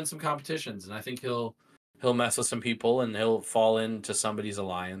Red can win some competitions, and I think he'll mess with some people, and he'll fall into somebody's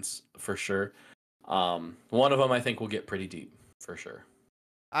alliance for sure. One of them I think will get pretty deep for sure.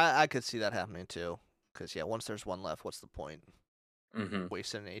 I could see that happening too. Because, yeah, once there's one left, what's the point? Mm-hmm.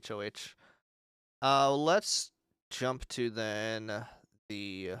 Wasting an HOH. Let's jump to then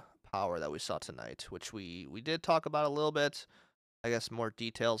the power that we saw tonight, which we did talk about a little bit. I guess more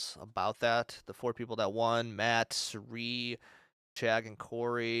details about that. The 4 people that won: Matt, Suri, Chag, and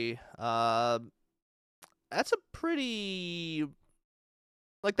Corey. That's a pretty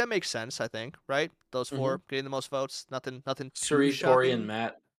that makes sense. I think, right? Those Mm-hmm. 4 getting the most votes. Nothing too Suri, Corey, and shocking.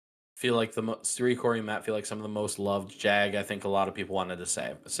 Matt feel like Suri, Corey, and Matt feel like some of the most loved. Jag, I think a lot of people wanted to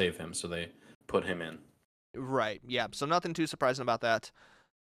save him, so they put him in. Right. Yeah. So nothing too surprising about that.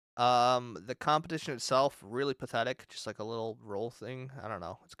 The competition itself really pathetic. Just like a little roll thing. I don't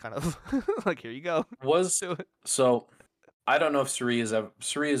know. It's kind of like, here you go. Was Do it. so I don't know if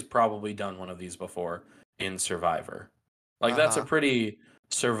Suri has probably done one of these before in Survivor. Like that's a Uh-huh. pretty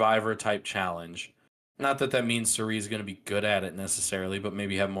Survivor type challenge. Not that that means Suri is going to be good at it necessarily, but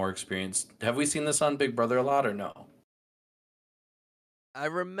maybe have more experience. Have we seen this on Big Brother a lot or no? I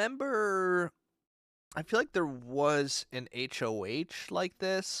remember. I feel like there was an HOH like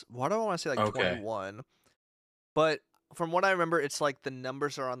this. Why do I want to say like Okay. 21? But from what I remember, it's like the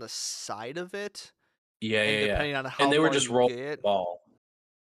numbers are on the side of it, Yeah, and yeah, yeah. depending on And how they were far just you rolling get. the ball.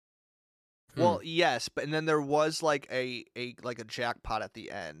 Hmm. Well, yes, but and then there was like a jackpot at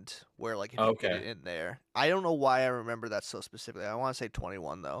the end where like if you get Okay. it in there. I don't know why I remember that so specifically. I want to say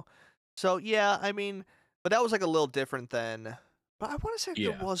 21 though. So yeah, I mean, but that was like a little different than. But I want to say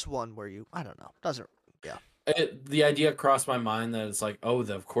there Yeah. was one where I don't know. Doesn't. Yeah. The idea crossed my mind that it's like, oh,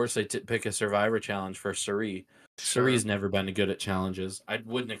 of course they pick a Survivor challenge for Suri. Sure. Suri's never been good at challenges. I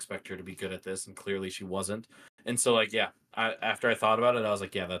wouldn't expect her to be good at this, and clearly she wasn't. And so, like, yeah, after I thought about it, I was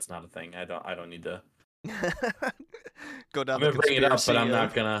like, yeah, that's not a thing. I don't need to. Go down I'm the gonna bring it up, but conspiracy I'm not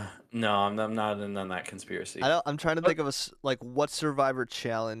of. gonna. No, I'm not in on that I conspiracy. don't, I'm trying to But think of like what Survivor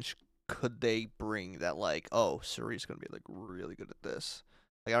challenge could they bring that like, oh, Suri's gonna be like really good at this.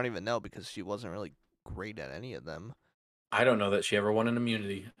 Like I don't even know because she wasn't really great at any of them. I don't know that she ever won an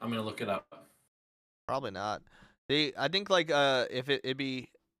immunity. I'm gonna look it up. Probably not. I think like if it'd be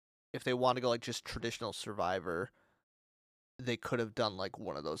if they want to go like just traditional Survivor, they could have done like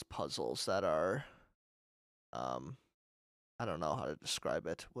one of those puzzles that are um I don't know how to describe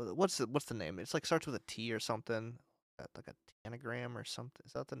it. What's the name? It's like starts with a T or something. Like a tanagram or something.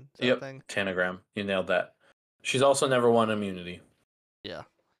 Is that a Yep, thing? Tanagram. You nailed that. She's also never won immunity. Yeah.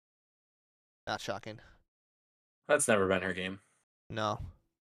 Not shocking. That's never been her game. No.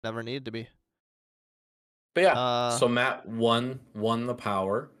 Never needed to be. But yeah, Uh so Matt won the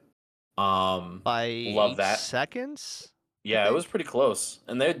power. by Love 8 that. seconds, I Yeah, it was think. pretty close,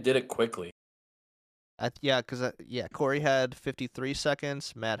 and they did it quickly. Yeah, cuz yeah, Corey had 53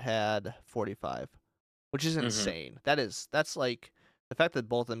 seconds, Matt had 45, which is Hmm. insane. That's like The fact that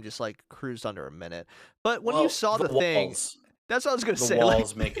both of them just like cruised under a minute. But when you Well, saw the thing, walls. that's what I was gonna The say.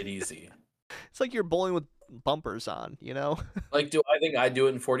 walls Like, make it easy. it's like you're bowling with bumpers on, you know? Like, do I think I'd do it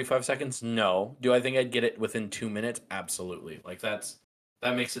in 45 seconds? No. Do I think I'd get it within 2 minutes? Absolutely. Like that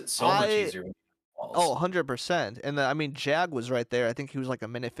makes it so much I easier with Oh, walls. 100%. And I mean, Jag was right there. I think he was like a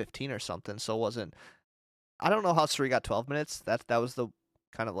minute 15 or something. So it wasn't. I don't know how Suri got 12 minutes. That was the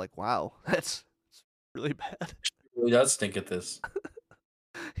kind of like, wow, that's really bad. He really does stink at this.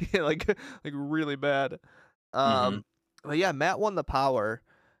 Yeah, like really bad. Mhm. But yeah, Matt won the power.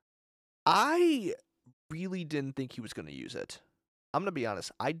 I really didn't think he was going to use it. I'm gonna be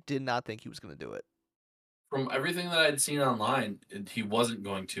honest. I did not think he was going to do it. From everything that I'd seen online, he wasn't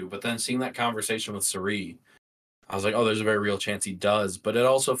going to. But then seeing that conversation with Suri, I was like, oh, there's a very real chance he does. But it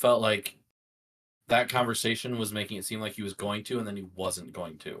also felt like that conversation was making it seem like he was going to, and then he wasn't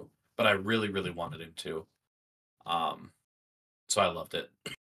going to. But I really, really wanted him to. Um, so I loved it.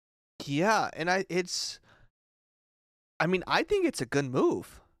 Yeah, and I mean, I think it's a good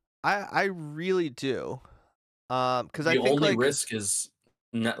move. I really do. Because I The think only like risk is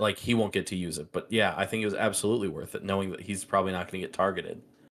not, like he won't get to use it. But yeah, I think it was absolutely worth it, knowing that he's probably not going to get targeted.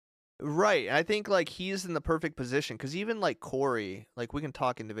 right. I think like he's in the perfect position because even like Corey, like we can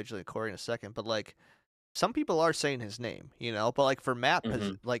talk individually Corey in a second, but like some people are saying his name, you know. But like for Matt,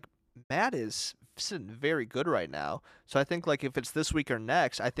 Hmm. like Matt is sitting very good right now. So I think like if it's this week or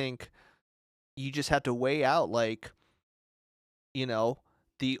next, I think you just have to weigh out like, you know,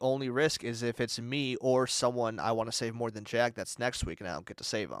 the only risk is if it's me or someone I want to save more than Jag that's next week and I don't get to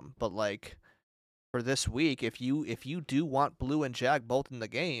save them. But like for this week, if you do want Blue and Jag both in the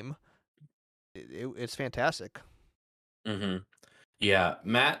game, it's fantastic. Hmm. Yeah,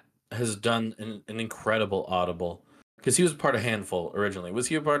 Matt has done an incredible audible because he was part of Handful originally. Was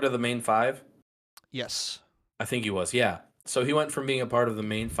he a part of the main five? Yes. I think he was. Yeah. So he went from being a part of the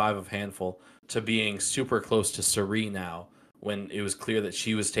main five of Handful to being super close to Suri now, when it was clear that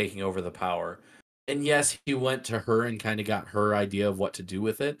she was taking over the power. And yes, he went to her and kind of got her idea of what to do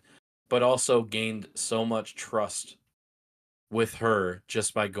with it, but also gained so much trust with her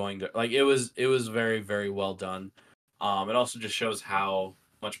just by going to, like, it was very, very well done. It also just shows how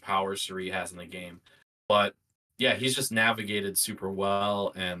much power Suri has in the game. But yeah, he's just navigated super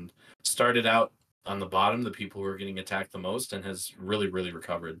well and started out on the bottom, the people who are getting attacked the most, and has really, really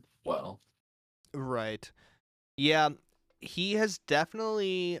recovered well. Right. Yeah, he has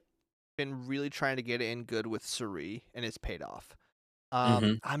definitely been really trying to get in good with Suri, and it's paid off.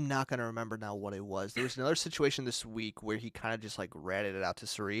 Hmm. I'm not gonna remember now what it was. There was another situation this week where he kind of just like ratted it out to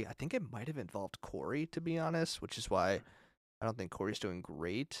Suri. I think it might have involved Corey, to be honest, which is why I don't think Corey's doing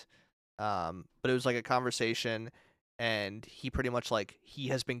great. But it was like a conversation, and he pretty much like he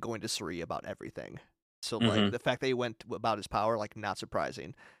has been going to Suri about everything. So like Hmm. the fact that he went about his power, like not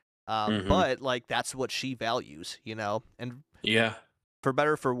surprising. Hmm. But like that's what she values, you know. And Yeah. for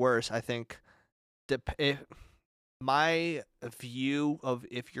better or for worse, I think my view of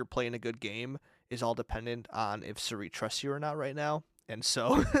if you're playing a good game is all dependent on if Suri trusts you or not right now. And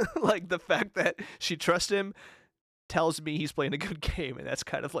so, like the fact that she trusts him tells me he's playing a good game, and that's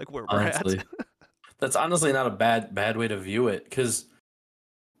kind of like where we're at. Honestly, that's honestly not a bad way to view it, because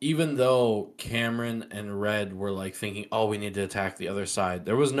even though Cameron and Red were like thinking, "Oh, we need to attack the other side,"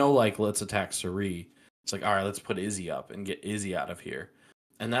 there was no like, "Let's attack Suri." It's like, "All right, let's put Izzy up and get Izzy out of here,"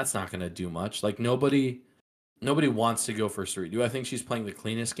 and that's not going to do much. Like nobody wants to go for Suri. Do I think she's playing the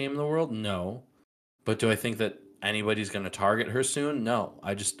cleanest game in the world? No, but do I think that anybody's going to target her soon? No.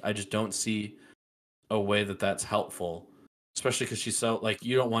 I just don't see a way that that's helpful, especially because she's so, like,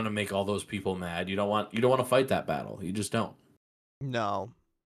 you don't want to make all those people mad. You don't want to fight that battle. You just don't. No,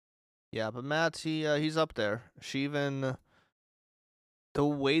 yeah, but Matt, he's up there. She even the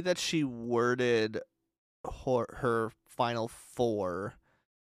way that she worded her final four,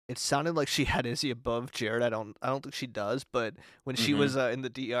 it sounded like she had Izzy above Jared. I don't think she does, but when she Hmm. was in the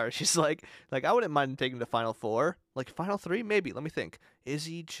DR, she's like I wouldn't mind taking the final four, like final three maybe. Let me think: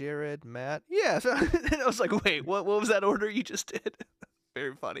 Izzy, Jared, Matt. Yeah, and I was like, wait, what was that order you just did?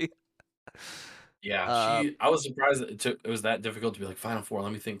 Very funny. Yeah, Uh, I was surprised that it was that difficult to be like final four.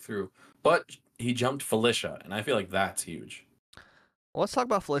 Let me think through. But he jumped Felicia, and I feel like that's huge. let's talk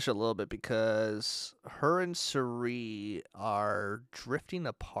about Felicia a little bit because her and Suri are drifting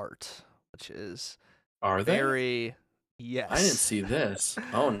apart, which is Are they? very I didn't yes. see this.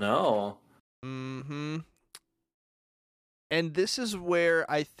 Oh no. Mm-hmm. And this is where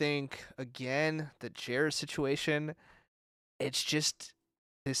I think again the Jared situation, it's just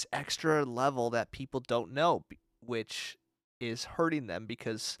this extra level that people don't know, which is hurting them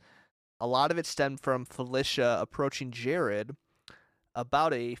because a lot of it stemmed from Felicia approaching Jared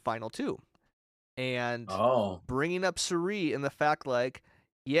about a final two, and Oh. bringing up Suri and the fact like,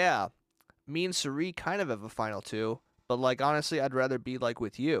 yeah, me and Suri kind of have a final two, but like honestly, I'd rather be like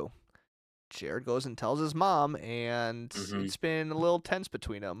with you. Jared goes and tells his mom, and Mm-hmm. it's been a little tense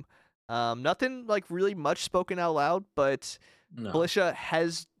between them. Nothing like really much spoken out loud, but No. Felicia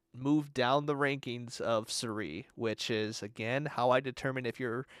has moved down the rankings of Suri, which is again how I determine if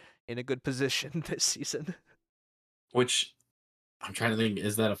you're in a good position this season. Which I'm trying to think,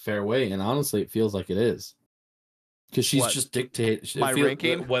 is that a fair way? And honestly, it feels like it is. Because she's What? just dictate My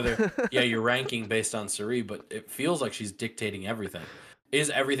ranking? Whether you're ranking based on Suri, but it feels like she's dictating everything. Is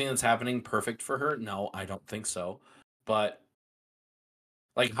everything that's happening perfect for her? No, I don't think so. But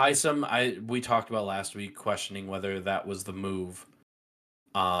like Heisem, we talked about last week, questioning whether that was the move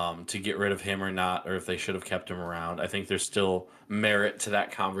to get rid of him or not, or if they should have kept him around. I think there's still merit to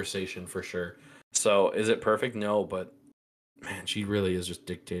that conversation for sure. So is it perfect? No, but man, she really is just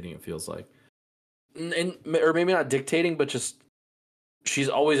dictating, it feels like. Or maybe not dictating, but just she's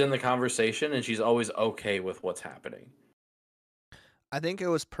always in the conversation and she's always okay with what's happening. I think it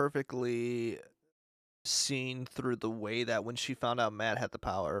was perfectly seen through the way that when she found out Matt had the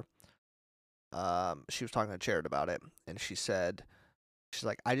power, she was talking to Jared about it, and she's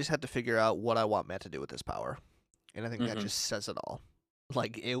like, I just had to figure out what I want Matt to do with this power. And I think that just says it all.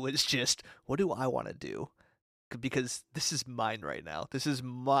 Like, it was just, what do I want to do? Because this is mine right now. This is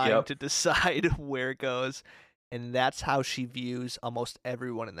mine to decide where it goes. And that's how she views almost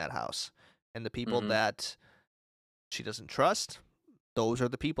everyone in that house. And the people that she doesn't trust, those are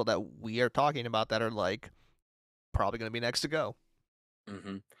the people that we are talking about that are like probably going to be next to go.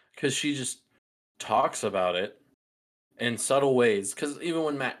 Because she just talks about it in subtle ways. Because even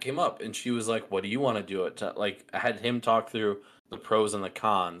when Matt came up and she was like, what do you want to do it? Like, I had him talk through the pros and the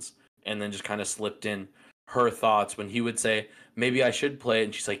cons and then just kind of slipped in her thoughts when he would say, maybe I should play it.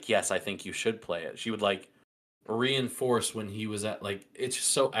 And she's like, yes, I think you should play it. She would like reinforce when he was at, like, it's just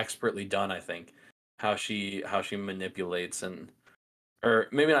so expertly done, I think, how she manipulates or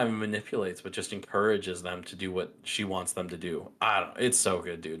maybe not even manipulates, but just encourages them to do what she wants them to do. I don't know. It's so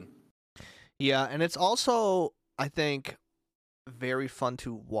good, dude. Yeah, and it's also, I think, very fun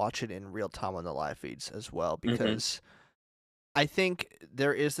to watch it in real time on the live feeds as well, because I think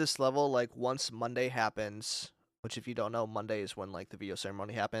there is this level, like, once Monday happens, which if you don't know, Monday is when, like, the video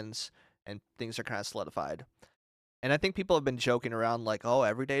ceremony happens and things are kind of solidified. And I think people have been joking around like, oh,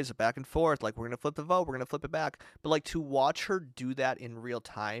 every day is a back and forth. Like, we're going to flip the vote. We're going to flip it back. But, like, to watch her do that in real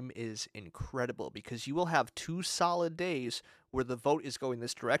time is incredible, because you will have 2 solid days where the vote is going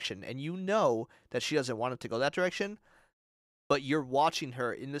this direction. And you know that she doesn't want it to go that direction. But you're watching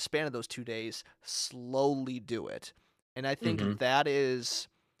her in the span of those 2 days slowly do it. And I think that is,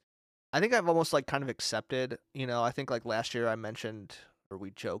 I think I've almost like kind of accepted, you know, I think like last year I mentioned, or we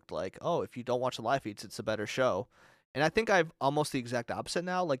joked like, oh, if you don't watch the live feeds, it's a better show. And I think I've almost the exact opposite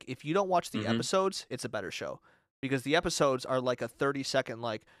now. Like, if you don't watch the episodes, it's a better show, because the episodes are like a 30-second,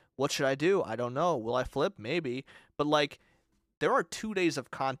 like, what should I do? I don't know. Will I flip? Maybe. But like, there are 2 days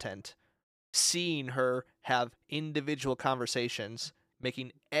of content seeing her have individual conversations,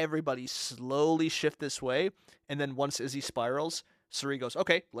 making everybody slowly shift this way. And then once Izzy spirals, Suri goes,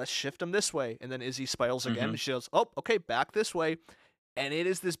 okay, let's shift him this way. And then Izzy spirals again, and she goes, oh, okay, back this way. And it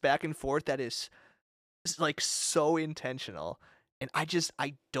is this back and forth that is like so intentional. And I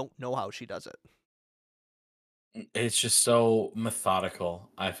don't know how she does it. It's just so methodical,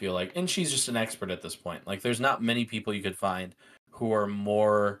 I feel like. And she's just an expert at this point. Like, there's not many people you could find who are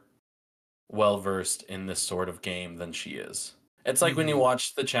more well-versed in this sort of game than she is. It's like when you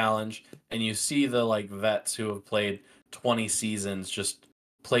watch the challenge and you see the like vets who have played 20 seasons just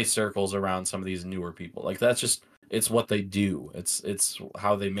play circles around some of these newer people. Like, that's just, it's what they do. It's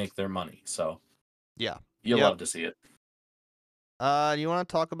how they make their money. So yeah, you'll love to see it. You want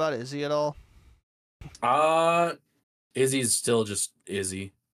to talk about Izzy at all? Izzy's still just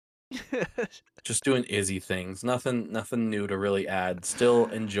Izzy. Just doing Izzy things. Nothing new to really add. Still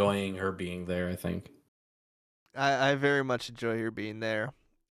enjoying her being there, I think. I very much enjoy her being there.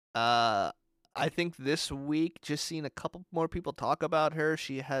 I think this week, just seeing a couple more people talk about her,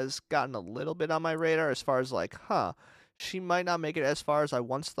 she has gotten a little bit on my radar as far as like, she might not make it as far as I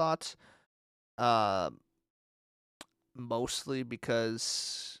once thought. Mostly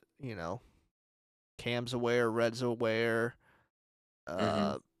because, you know, Cam's aware, Red's aware.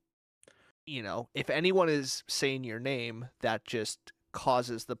 You know, if anyone is saying your name, that just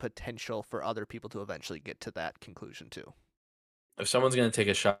causes the potential for other people to eventually get to that conclusion too. If someone's going to take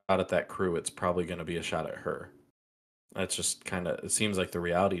a shot at that crew, it's probably going to be a shot at her. That's just kind of, it seems like the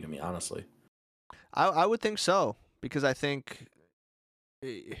reality to me, honestly. I would think so, because I think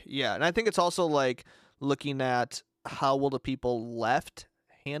Yeah, and I think it's also like looking at how will the people left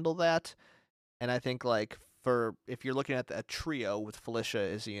handle that, and I think like for if you're looking at a trio with Felicia,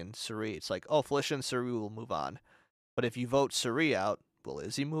 Izzy, and Suri, it's like, oh, Felicia and Suri will move on, but if you vote Suri out, will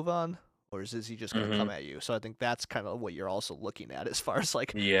Izzy move on, or is Izzy just gonna come Hmm. at you? So I think that's kind of what you're also looking at as far as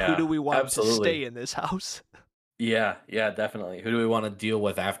like who do Yeah, we want to absolutely. stay in this house? Yeah, yeah, definitely. Who do we want to deal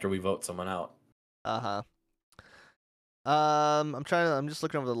with after we vote someone out? Uh huh. I'm trying to. I'm just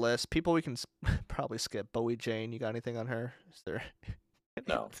looking over the list. People we can probably skip. Bowie Jane. You got anything on her? Is there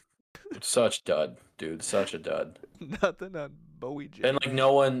No, such dud, dude, such a dud. nothing on Bowie And Jane? like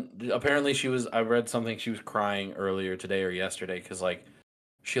no one, apparently she was. I read something. She was crying earlier today or yesterday because like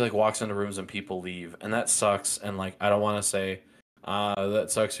she like walks into rooms and people leave, and that sucks. And like I don't want to say,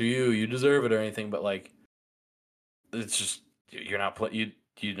 that sucks for you. You deserve it or anything, but like it's just you're not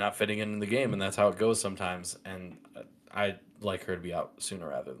you're not fitting in the game, and that's how it goes sometimes. And I'd like her to be out sooner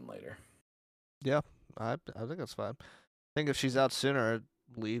rather than later. Yeah, I think that's fine. I think if she's out sooner, it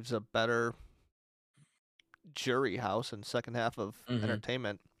leaves a better jury house and second half of Mm-hmm.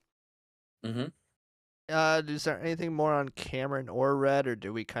 entertainment. Mm-hmm. Is there anything more on Cameron or Red, or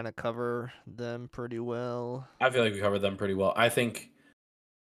do we kind of cover them pretty well? I feel like we covered them pretty well. I think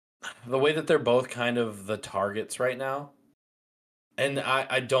the way that they're both kind of the targets right now, and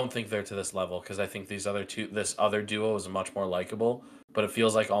I don't think they're to this level because I think this other duo is much more likable, but it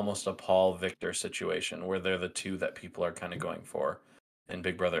feels like almost a Paul Victor situation where they're the two that people are kind of going for in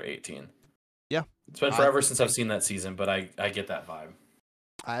Big Brother 18. Yeah, It's been I forever since I've think seen that season, but I get that vibe.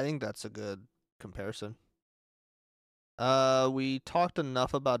 I think that's a good comparison. We talked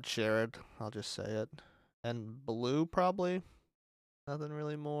enough about Jared. I'll just say it, and Blue probably nothing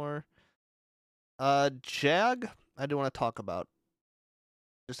really more. Jag, I do want to talk about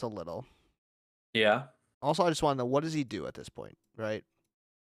just a little. Yeah. Also, I just want to know what does he do at this point, right?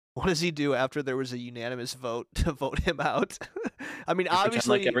 What does he do after there was a unanimous vote to vote him out? I mean, Pretend like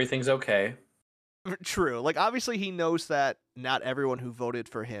obviously, everything's okay. true. Like, obviously, he knows that not everyone who voted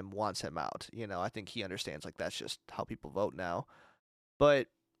for him wants him out. You know, I think he understands, like, that's just how people vote now. But,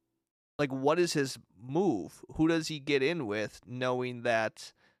 like, what is his move? Who does he get in with knowing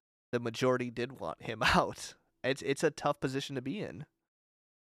that the majority did want him out? It's a tough position to be in.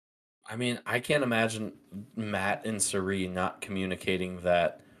 I mean, I can't imagine Matt and Suri not communicating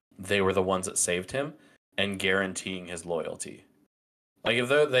that they were the ones that saved him and guaranteeing his loyalty. Like if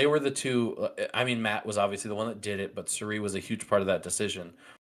they were the two, I mean, Matt was obviously the one that did it, but Suri was a huge part of that decision.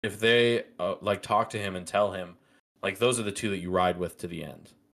 If they like talk to him and tell him, like those are the two that you ride with to the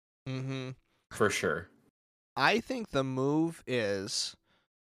end, Mm-hmm. for sure. I think the move is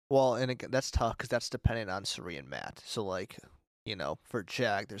well, and again, that's tough because that's dependent on Suri and Matt. So, like, you know, for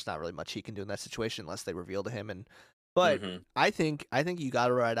Jag, there's not really much he can do in that situation unless they reveal to him. But Hmm. I think you got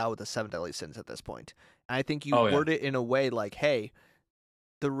to ride out with the seven deadly sins at this point. And I think you Oh yeah. word it in a way like, hey,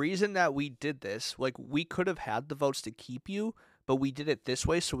 the reason that we did this, like, we could have had the votes to keep you, but we did it this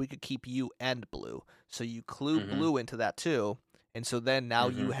way so we could keep you and Blue. So you clue Hmm. Blue into that too, and so then now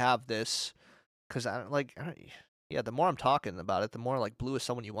you Hmm. have this because yeah, the more I'm talking about it, the more like Blue is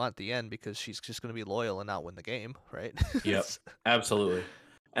someone you want at the end because she's just going to be loyal and not win the game, right? Yep. Absolutely.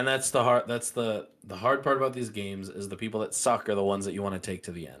 And that's the hard. That's the hard part about these games is the people that suck are the ones that you want to take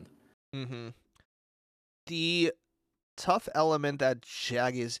to the end. Mm-hmm. The tough element that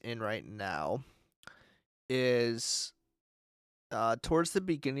Jag is in right now is towards the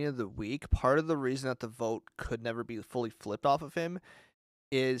beginning of the week. Part of the reason that the vote could never be fully flipped off of him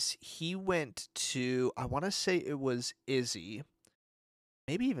is he went to, I want to say it was Izzy,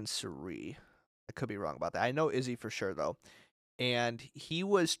 maybe even Suri. I could be wrong about that. I know Izzy for sure though. And he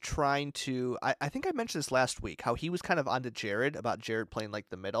was trying to I think I mentioned this last week, how he was kind of onto Jared about Jared playing like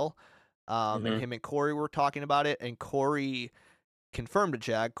the middle. And Hmm. him and Corey were talking about it, and Corey confirmed to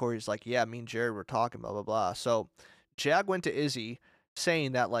Jag. Corey's like, yeah, me and Jared were talking, blah blah blah. So Jag went to Izzy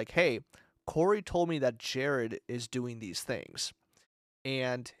saying that like, hey, Corey told me that Jared is doing these things.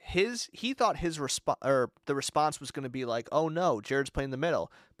 And he thought his response or the response was going to be like, oh no, Jared's playing the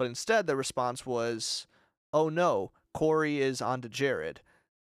middle. But instead the response was, oh no, Corey is onto Jared,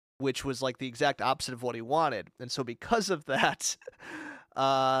 which was like the exact opposite of what he wanted. And so because of that,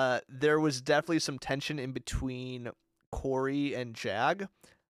 there was definitely some tension in between Corey and Jag.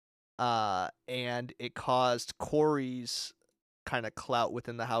 And it caused Corey's kind of clout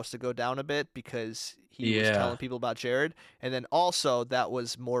within the house to go down a bit because he was Yeah. telling people about Jared. And then also that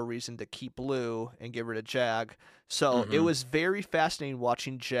was more reason to keep Blue and get rid of Jag. So it Hmm. was very fascinating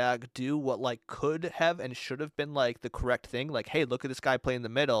watching Jag do what like could have and should have been like the correct thing. Like, hey, look at this guy playing the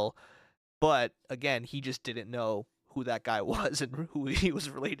middle. But again, he just didn't know who that guy was and who he was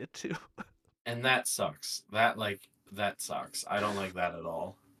related to. And that sucks. That sucks. I don't like that at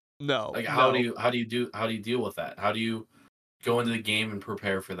all. No, Like how do no. you deal with that? How do you go into the game and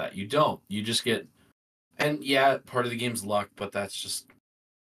prepare for that? You don't. You just get, and yeah, part of the game's luck, but that's just,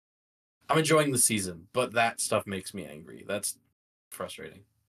 I'm enjoying the season, but that stuff makes me angry. That's frustrating.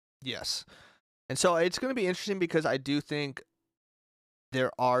 Yes. And so it's going to be interesting because I do think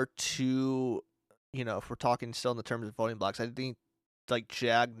there are two, if we're talking still in the terms of voting blocks, I think like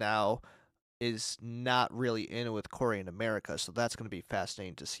Jag now is not really in with Corey in America, so that's going to be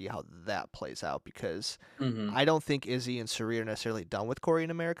fascinating to see how that plays out because Mm-hmm. I don't think Izzy and Suri are necessarily done with Corey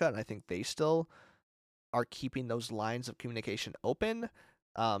in America, and I think they still are keeping those lines of communication open,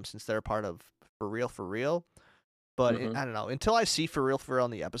 since they're part of For Real. But Mm-hmm. I don't know. Until I see For Real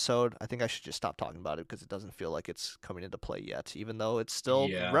on the episode, I think I should just stop talking about it because it doesn't feel like it's coming into play yet, even though it's still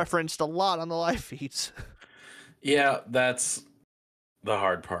Yeah. referenced a lot on the live feeds. Yeah, that's the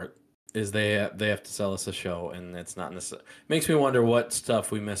hard part. Is they have to sell us a show, and it's not necessarily. Makes me wonder what stuff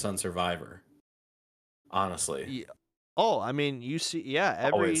we miss on Survivor. Honestly, Yeah. Oh, I mean, you see,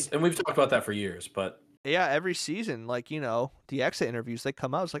 always, and we've talked about that for years. But every season, like the exit interviews, they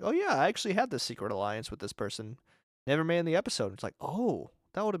come out. It's like, oh yeah, I actually had this secret alliance with this person. Never made in the episode. It's like, oh,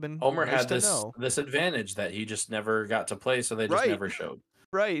 that would have been Omer nice had to this know. this advantage that he just never got to play, so they just Right. never showed.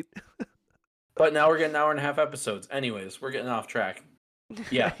 Right. But now we're getting hour and a half episodes. Anyways, we're getting off track.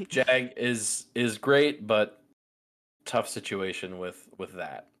 Yeah, Jag is great, but tough situation with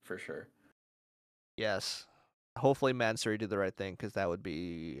that for sure. Yes. Hopefully, Mansuri did the right thing because that would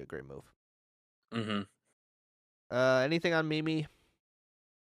be a great move. Mm-hmm. Anything on Mimi?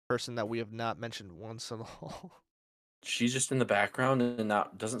 Person that we have not mentioned once at all. She's just in the background and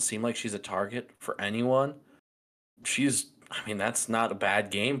not doesn't seem like she's a target for anyone. I mean, that's not a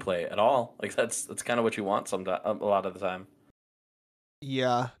bad gameplay at all. Like that's kind of what you want a lot of the time.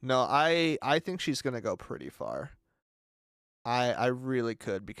 Yeah, no, I think she's gonna go pretty far. I really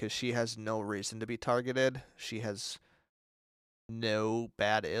could because she has no reason to be targeted. She has no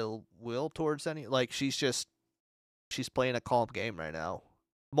bad ill will towards any. Like she's playing a calm game right now,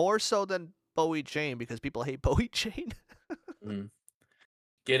 more so than Bowie Jane because people hate Bowie Jane. Mm.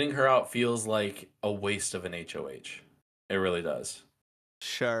 Getting her out feels like a waste of an HOH. It really does.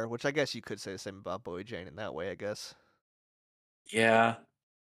 Sure, which I guess you could say the same about Bowie Jane in that way. I guess. Yeah.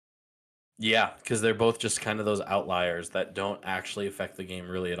 Yeah, because they're both just kind of those outliers that don't actually affect the game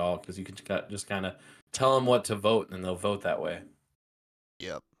really at all. Because you can just kind of tell them what to vote, and they'll vote that way.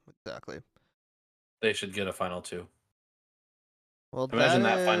 Yep, exactly. They should get a final two. Well, Imagine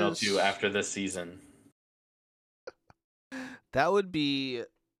that final two after this season. That would be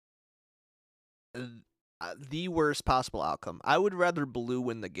the worst possible outcome. I would rather Blue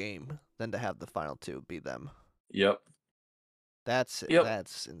win the game than to have the final two be them. Yep. That's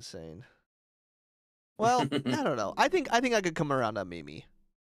insane. Well, I don't know. I think I could come around on Mimi.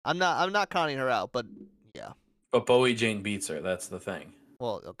 I'm not counting her out, but yeah. But Bowie Jane beats her. That's the thing.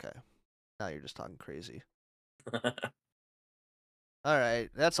 Well, okay. Now you're just talking crazy. All right,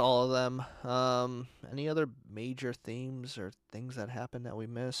 that's all of them. Any other major themes or things that happened that we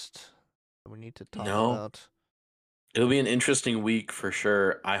missed that we need to talk about? It'll be an interesting week for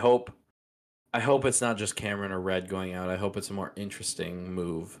sure. I hope it's not just Cameron or Red going out. I hope it's a more interesting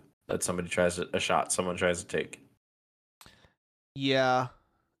move that someone tries to take. Yeah,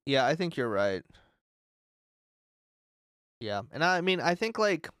 I think you're right. Yeah, and I mean, I think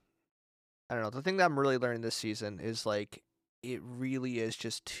like, I don't know. The thing that I'm really learning this season is like, it really is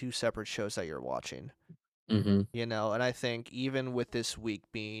just two separate shows that you're watching. Mm-hmm. And I think even with this week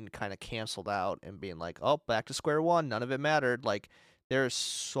being kind of canceled out and being like, oh, back to square one, none of it mattered. Like, there's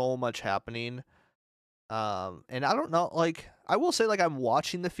so much happening. And I don't know, like, I will say, like, I'm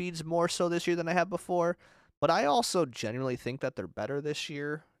watching the feeds more so this year than I have before, but I also genuinely think that they're better this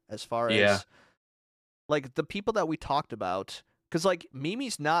year as far as, like, the people that we talked about. Because, like,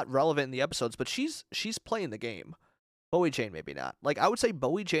 Mimi's not relevant in the episodes, but she's playing the game. Bowie Jane, maybe not. Like, I would say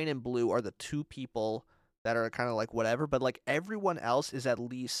Bowie Jane and Blue are the two people that are kind of like whatever, but like everyone else is at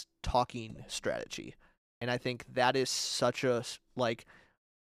least talking strategy. And I think that is such a, like,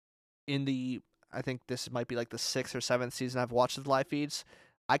 I think this might be like the 6th or 7th season I've watched the live feeds.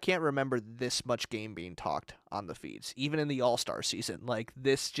 I can't remember this much game being talked on the feeds, even in the All-Star season. Like,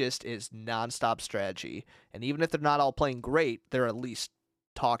 this just is nonstop strategy. And even if they're not all playing great, they're at least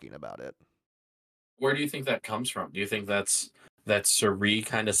talking about it. Where do you think that comes from? Do you think that's Suri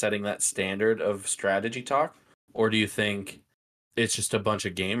kind of setting that standard of strategy talk? Or do you think it's just a bunch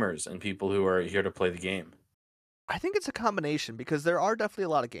of gamers and people who are here to play the game? I think it's a combination because there are definitely a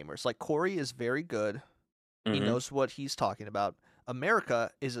lot of gamers. Like, Corey is very good. He Mhm. knows what he's talking about.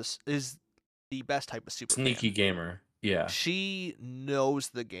 America is the best type of super Sneaky fan. gamer. Yeah. She knows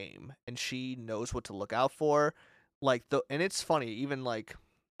the game and she knows what to look out for. And it's funny, even like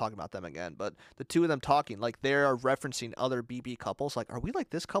talking about them again, but the two of them talking, like they're referencing other BB couples, like, are we like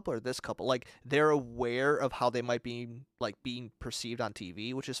this couple or this couple? Like they're aware of how they might be like being perceived on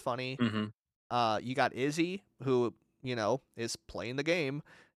TV, which is funny. Mhm. You got Izzy, who, is playing the game.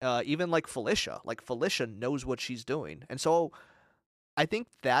 Even like Felicia knows what she's doing. And so I think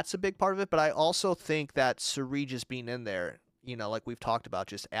that's a big part of it, but I also think that Suri just being in there, like we've talked about,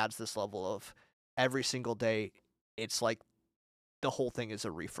 just adds this level of every single day. It's like the whole thing is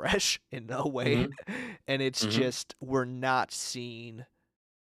a refresh in no way. Mhm. And it's Mhm. just, we're not seeing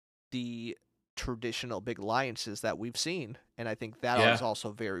the traditional big alliances that we've seen. And I think that is Yeah.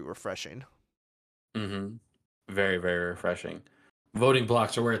 also very refreshing. Mhm. Very, very refreshing. Voting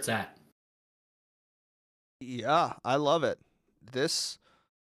blocks are where it's at. Yeah, I love it. This,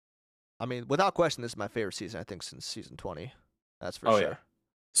 I mean, without question, this is my favorite season, I think, since season 20. That's for Oh sure. yeah.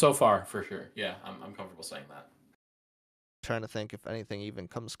 So far, for sure. Yeah, I'm comfortable saying that. Trying to think if anything even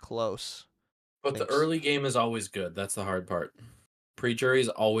comes close. But the Thanks. early game is always good. That's the hard part. Pre-jury is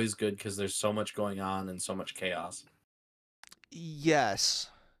always good because there's so much going on and so much chaos. Yes,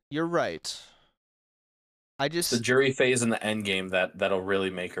 you're right. I It's the just, jury phase and the end game that'll really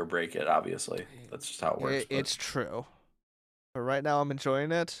make or break it. Obviously, that's just how it works. But it's true. But right now I'm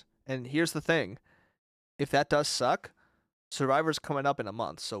enjoying it. And here's the thing. If that does suck, Survivor's coming up in a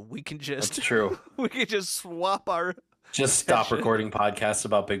month, so we can just that's true. we can just swap our Just stop attention. recording podcasts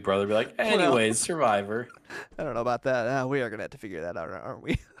about Big Brother. Be like, Well, anyways, Survivor. I don't know about that. We are gonna have to figure that out, aren't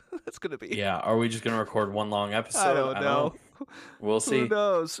we? That's gonna be. Yeah. Are we just gonna record one long episode? I don't know. We'll Who see.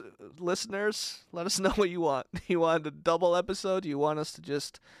 knows? Listeners, let us know what you want. You want a double episode? You want us to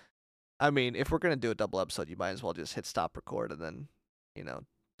just, I mean, if we're going to do a double episode, you might as well just hit stop record and then,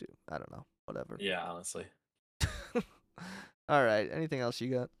 do, I don't know, whatever. Yeah, honestly. All right. Anything else you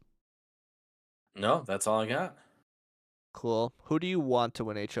got? No, that's all I got. Cool. Who do you want to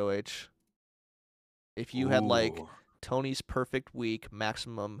win HOH? If you had like Ooh. Tony's perfect week,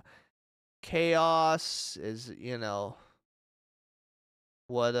 maximum chaos is,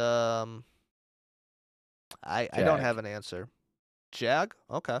 what, I don't Jag. have an answer. Jag?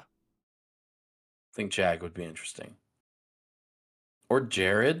 Okay. I think Jag would be interesting. Or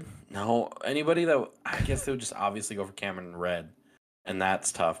Jared? No, anybody that I guess they would just obviously go for Cameron and Red, and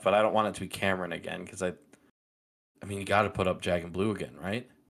that's tough. But I don't want it to be Cameron again because I mean, you got to put up Jag and Blue again, right?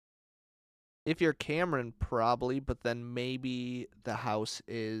 If you're Cameron, probably, but then maybe the house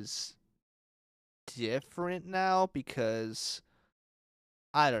is different now because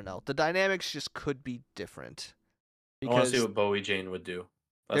I don't know. The dynamics just could be different. I want to see Because what Bowie Jane would do.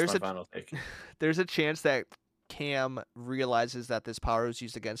 That's there's my a final take. there's a chance that Cam realizes that this power was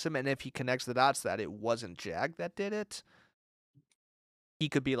used against him, and if he connects the dots that it wasn't Jag that did it, he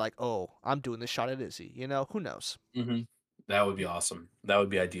could be like, "Oh, I'm doing this shot at Izzy." Who knows? Mm-hmm. That would be awesome. That would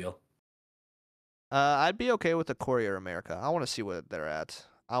be ideal. I'd be okay with the Corey or America. I want to see what they're at.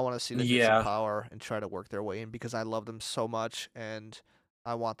 I want to see them get some power and try to work their way in because I love them so much, and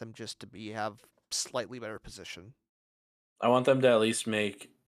I want them just to have slightly better position. I want them to at least make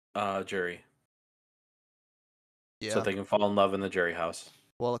jury. Yeah. So they can fall in love in the jury house.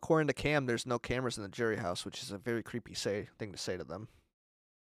 Well, according to Cam, there's no cameras in the jury house, which is a very creepy thing to say to them.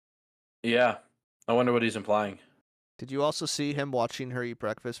 Yeah. I wonder what he's implying. Did you also see him watching her eat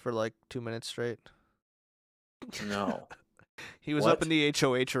breakfast for like 2 minutes straight? No. He was up in the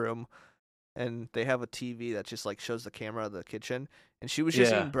HOH room, and they have a TV that just like shows the camera of the kitchen, and she was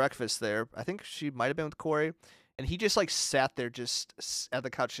just eating breakfast there. I think she might have been with Corey, and he just like sat there just at the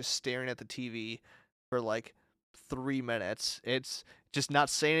couch just staring at the TV for like 3 minutes. It's just not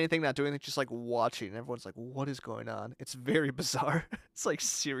saying anything, not doing anything, just like watching. And everyone's like, what is going on? It's very bizarre. It's like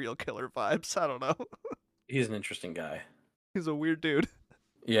serial killer vibes. I don't know. He's an interesting guy. He's a weird dude.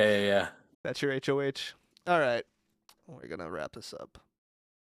 Yeah. That's your HOH. All right. We're going to wrap this up.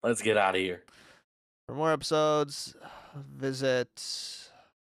 Let's get out of here. For more episodes, visit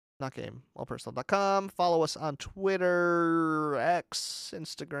notgameallpersonal.com. Follow us on Twitter, X,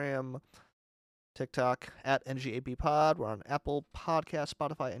 Instagram, TikTok at NGABpod. We're on Apple Podcasts,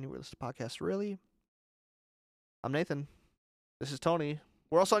 Spotify, anywhere listen to podcasts, really. I'm Nathan. This is Tony.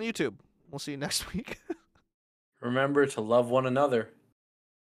 We're also on YouTube. We'll see you next week. Remember to love one another.